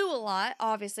love blue a lot.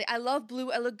 Obviously, I love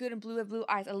blue. I look good in blue. I have blue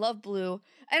eyes. I love blue.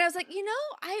 And I was like,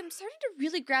 I am starting to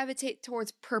really gravitate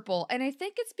towards purple, and I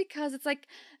think it's because it's like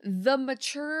the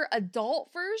mature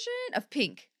adult version of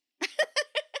pink.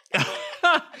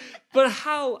 But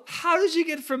how did you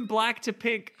get from black to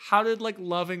pink? How did like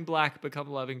loving black become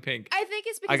loving pink? I think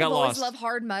it's because I've always loved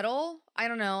hard metal. I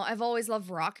don't know. I've always loved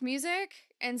rock music,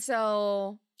 and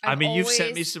so you've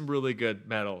sent me some really good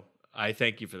metal. I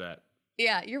thank you for that.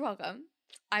 Yeah, you're welcome.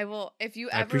 I will, if you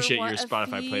ever I appreciate want your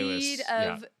Spotify playlist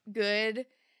of good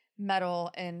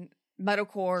metal and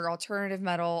metalcore, alternative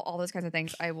metal, all those kinds of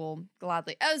things, I will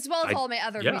gladly, as well as all my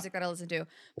other music that I listen to.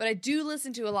 But I do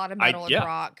listen to a lot of metal and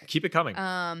rock. Keep it coming.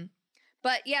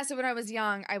 But yeah, so when I was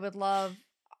young, I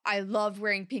loved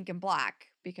wearing pink and black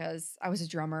because I was a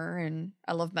drummer and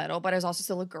I love metal, but I was also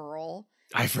still a girl.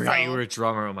 I forgot you were a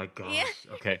drummer. Oh my gosh.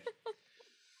 Yeah. Okay.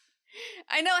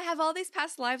 I know I have all these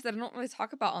past lives that I don't really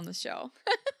talk about on the show.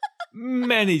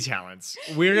 Many talents.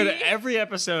 We're gonna every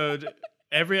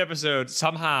episode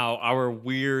somehow our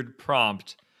weird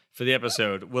prompt for the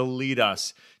episode will lead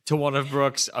us to one of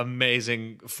Brooke's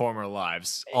amazing former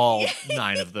lives. All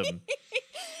 9 of them.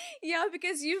 Yeah,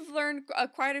 because you've learned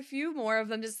quite a few more of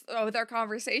them just with our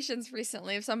conversations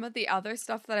recently of some of the other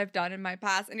stuff that I've done in my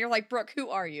past. And you're like, Brooke, who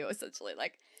are you? Essentially,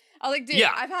 like, I was like, dude,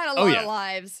 I've had a lot of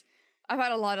lives. I've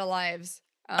had a lot of lives,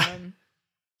 and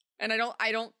I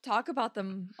don't talk about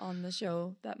them on the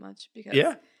show that much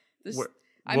because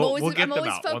I'm always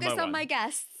focused on my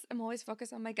guests. I'm always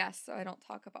focused on my guests, so I don't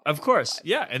talk about. Of course,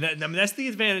 yeah, and that's the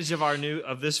advantage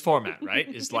of this format,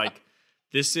 right? Is like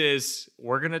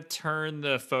we're gonna turn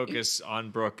the focus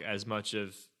on Brooke as much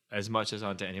as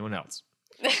onto anyone else.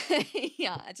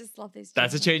 Yeah, I just love these.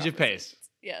 That's a change of pace.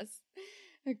 Yes.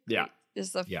 Yeah.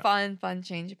 Just a fun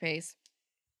change of pace.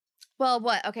 Well,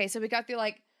 what? Okay, so we got through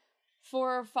like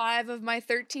 4 or 5 of my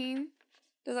 13.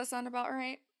 Does that sound about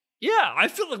right? Yeah, I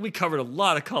feel like we covered a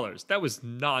lot of colors. That was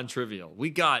non-trivial. We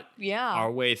got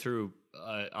our way through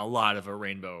a lot of a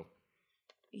rainbow.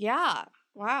 Yeah.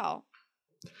 Wow.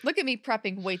 Look at me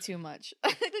prepping way too much.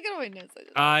 Look at my notes.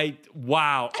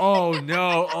 Wow. Oh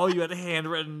no. Oh, you had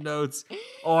handwritten notes.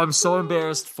 Oh, I'm so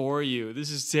embarrassed for you.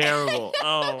 This is terrible.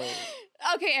 Oh.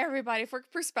 Okay, everybody, for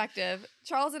perspective,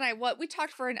 Charles and I, we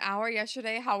talked for an hour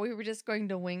yesterday how we were just going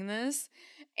to wing this.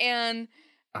 And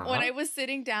when I was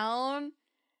sitting down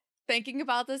thinking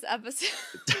about this episode.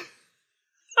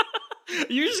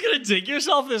 You're just going to dig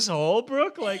yourself this hole,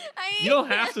 Brooke? Like, you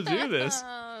don't have to do this.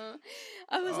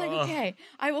 I was like, okay,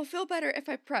 I will feel better if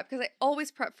I prep because I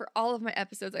always prep for all of my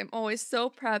episodes. I'm always so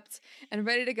prepped and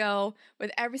ready to go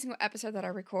with every single episode that I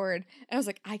record. And I was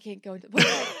like, I can't go.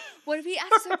 What if he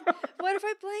asks? What if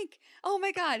I blank? Oh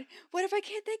my God. What if I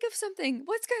can't think of something?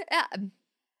 What's good?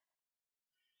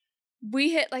 We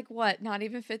hit like what? Not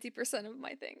even 50% of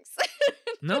my things.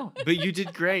 No, but you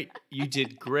did great. You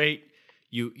did great.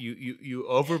 You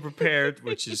over prepared,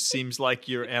 which seems like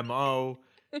your MO.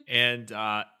 And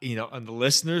and the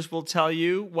listeners will tell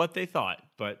you what they thought.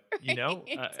 But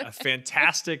a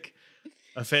fantastic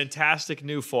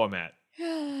new format.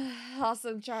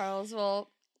 Awesome, Charles. Well,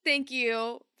 thank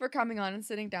you for coming on and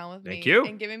sitting down with me. Thank you.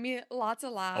 And giving me lots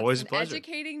of laughs. Always a and pleasure.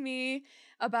 Educating me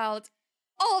about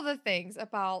all the things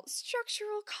about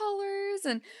structural colors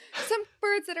and some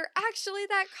birds that are actually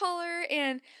that color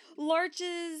and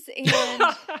larches and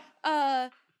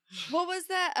what was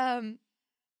that?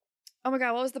 Oh my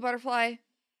God, what was the butterfly?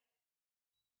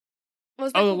 What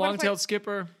was Oh, the butterfly? long-tailed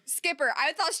skipper. Skipper.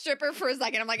 I thought stripper for a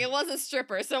second. I'm like, it wasn't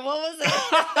stripper. So what was it?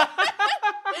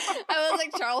 I was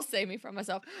like, Charles, save me from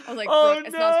myself. I was like, Oh, Brooke,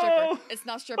 it's no. not stripper. It's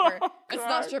not stripper. Oh, it's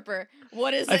not God. stripper.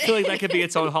 What is it? I feel like that could be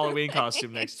its own Halloween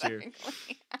costume next year.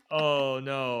 Exactly. Oh,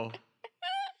 no.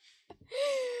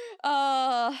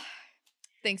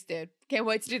 Thanks, dude. Can't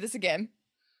wait to do this again.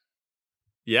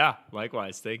 Yeah,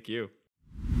 likewise. Thank you.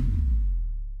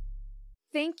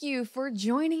 Thank you for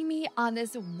joining me on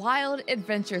this wild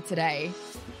adventure today.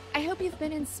 I hope you've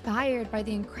been inspired by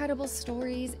the incredible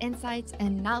stories, insights,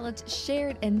 and knowledge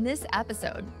shared in this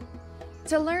episode.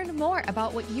 To learn more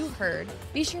about what you heard,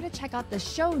 be sure to check out the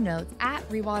show notes at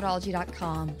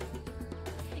rewildology.com.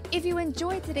 If you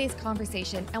enjoyed today's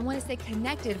conversation and want to stay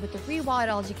connected with the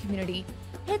Rewildology community,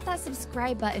 hit that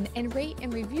subscribe button and rate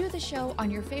and review the show on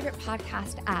your favorite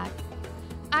podcast app.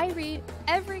 I read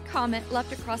every comment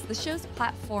left across the show's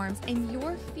platforms, and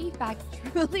your feedback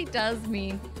truly does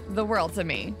mean the world to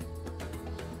me.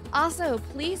 Also,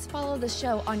 please follow the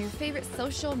show on your favorite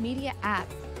social media app,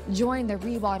 join the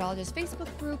Rewildologist Facebook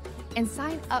group, and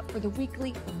sign up for the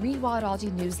weekly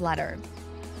Rewildology newsletter.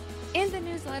 In the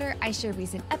newsletter, I share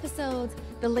recent episodes,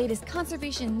 the latest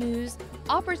conservation news,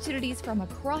 opportunities from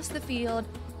across the field,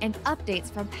 and updates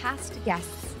from past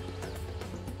guests.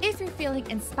 If you're feeling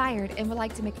inspired and would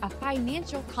like to make a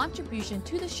financial contribution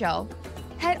to the show,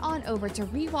 head on over to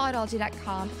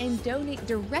rewildology.com and donate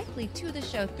directly to the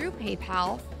show through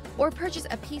PayPal, or purchase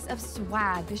a piece of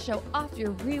swag to show off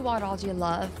your Rewildology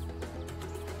love.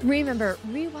 Remember,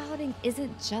 rewilding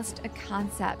isn't just a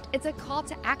concept, it's a call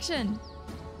to action.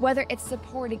 Whether it's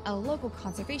supporting a local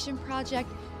conservation project,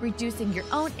 reducing your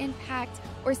own impact,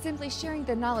 or simply sharing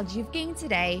the knowledge you've gained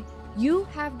today, you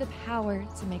have the power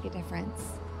to make a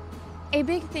difference. A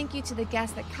big thank you to the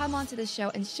guests that come onto the show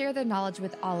and share their knowledge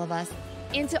with all of us,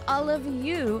 and to all of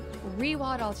you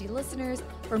Rewildology listeners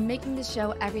for making the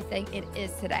show everything it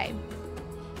is today.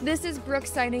 This is Brooke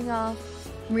signing off.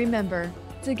 Remember,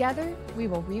 together we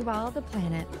will rewild the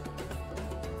planet.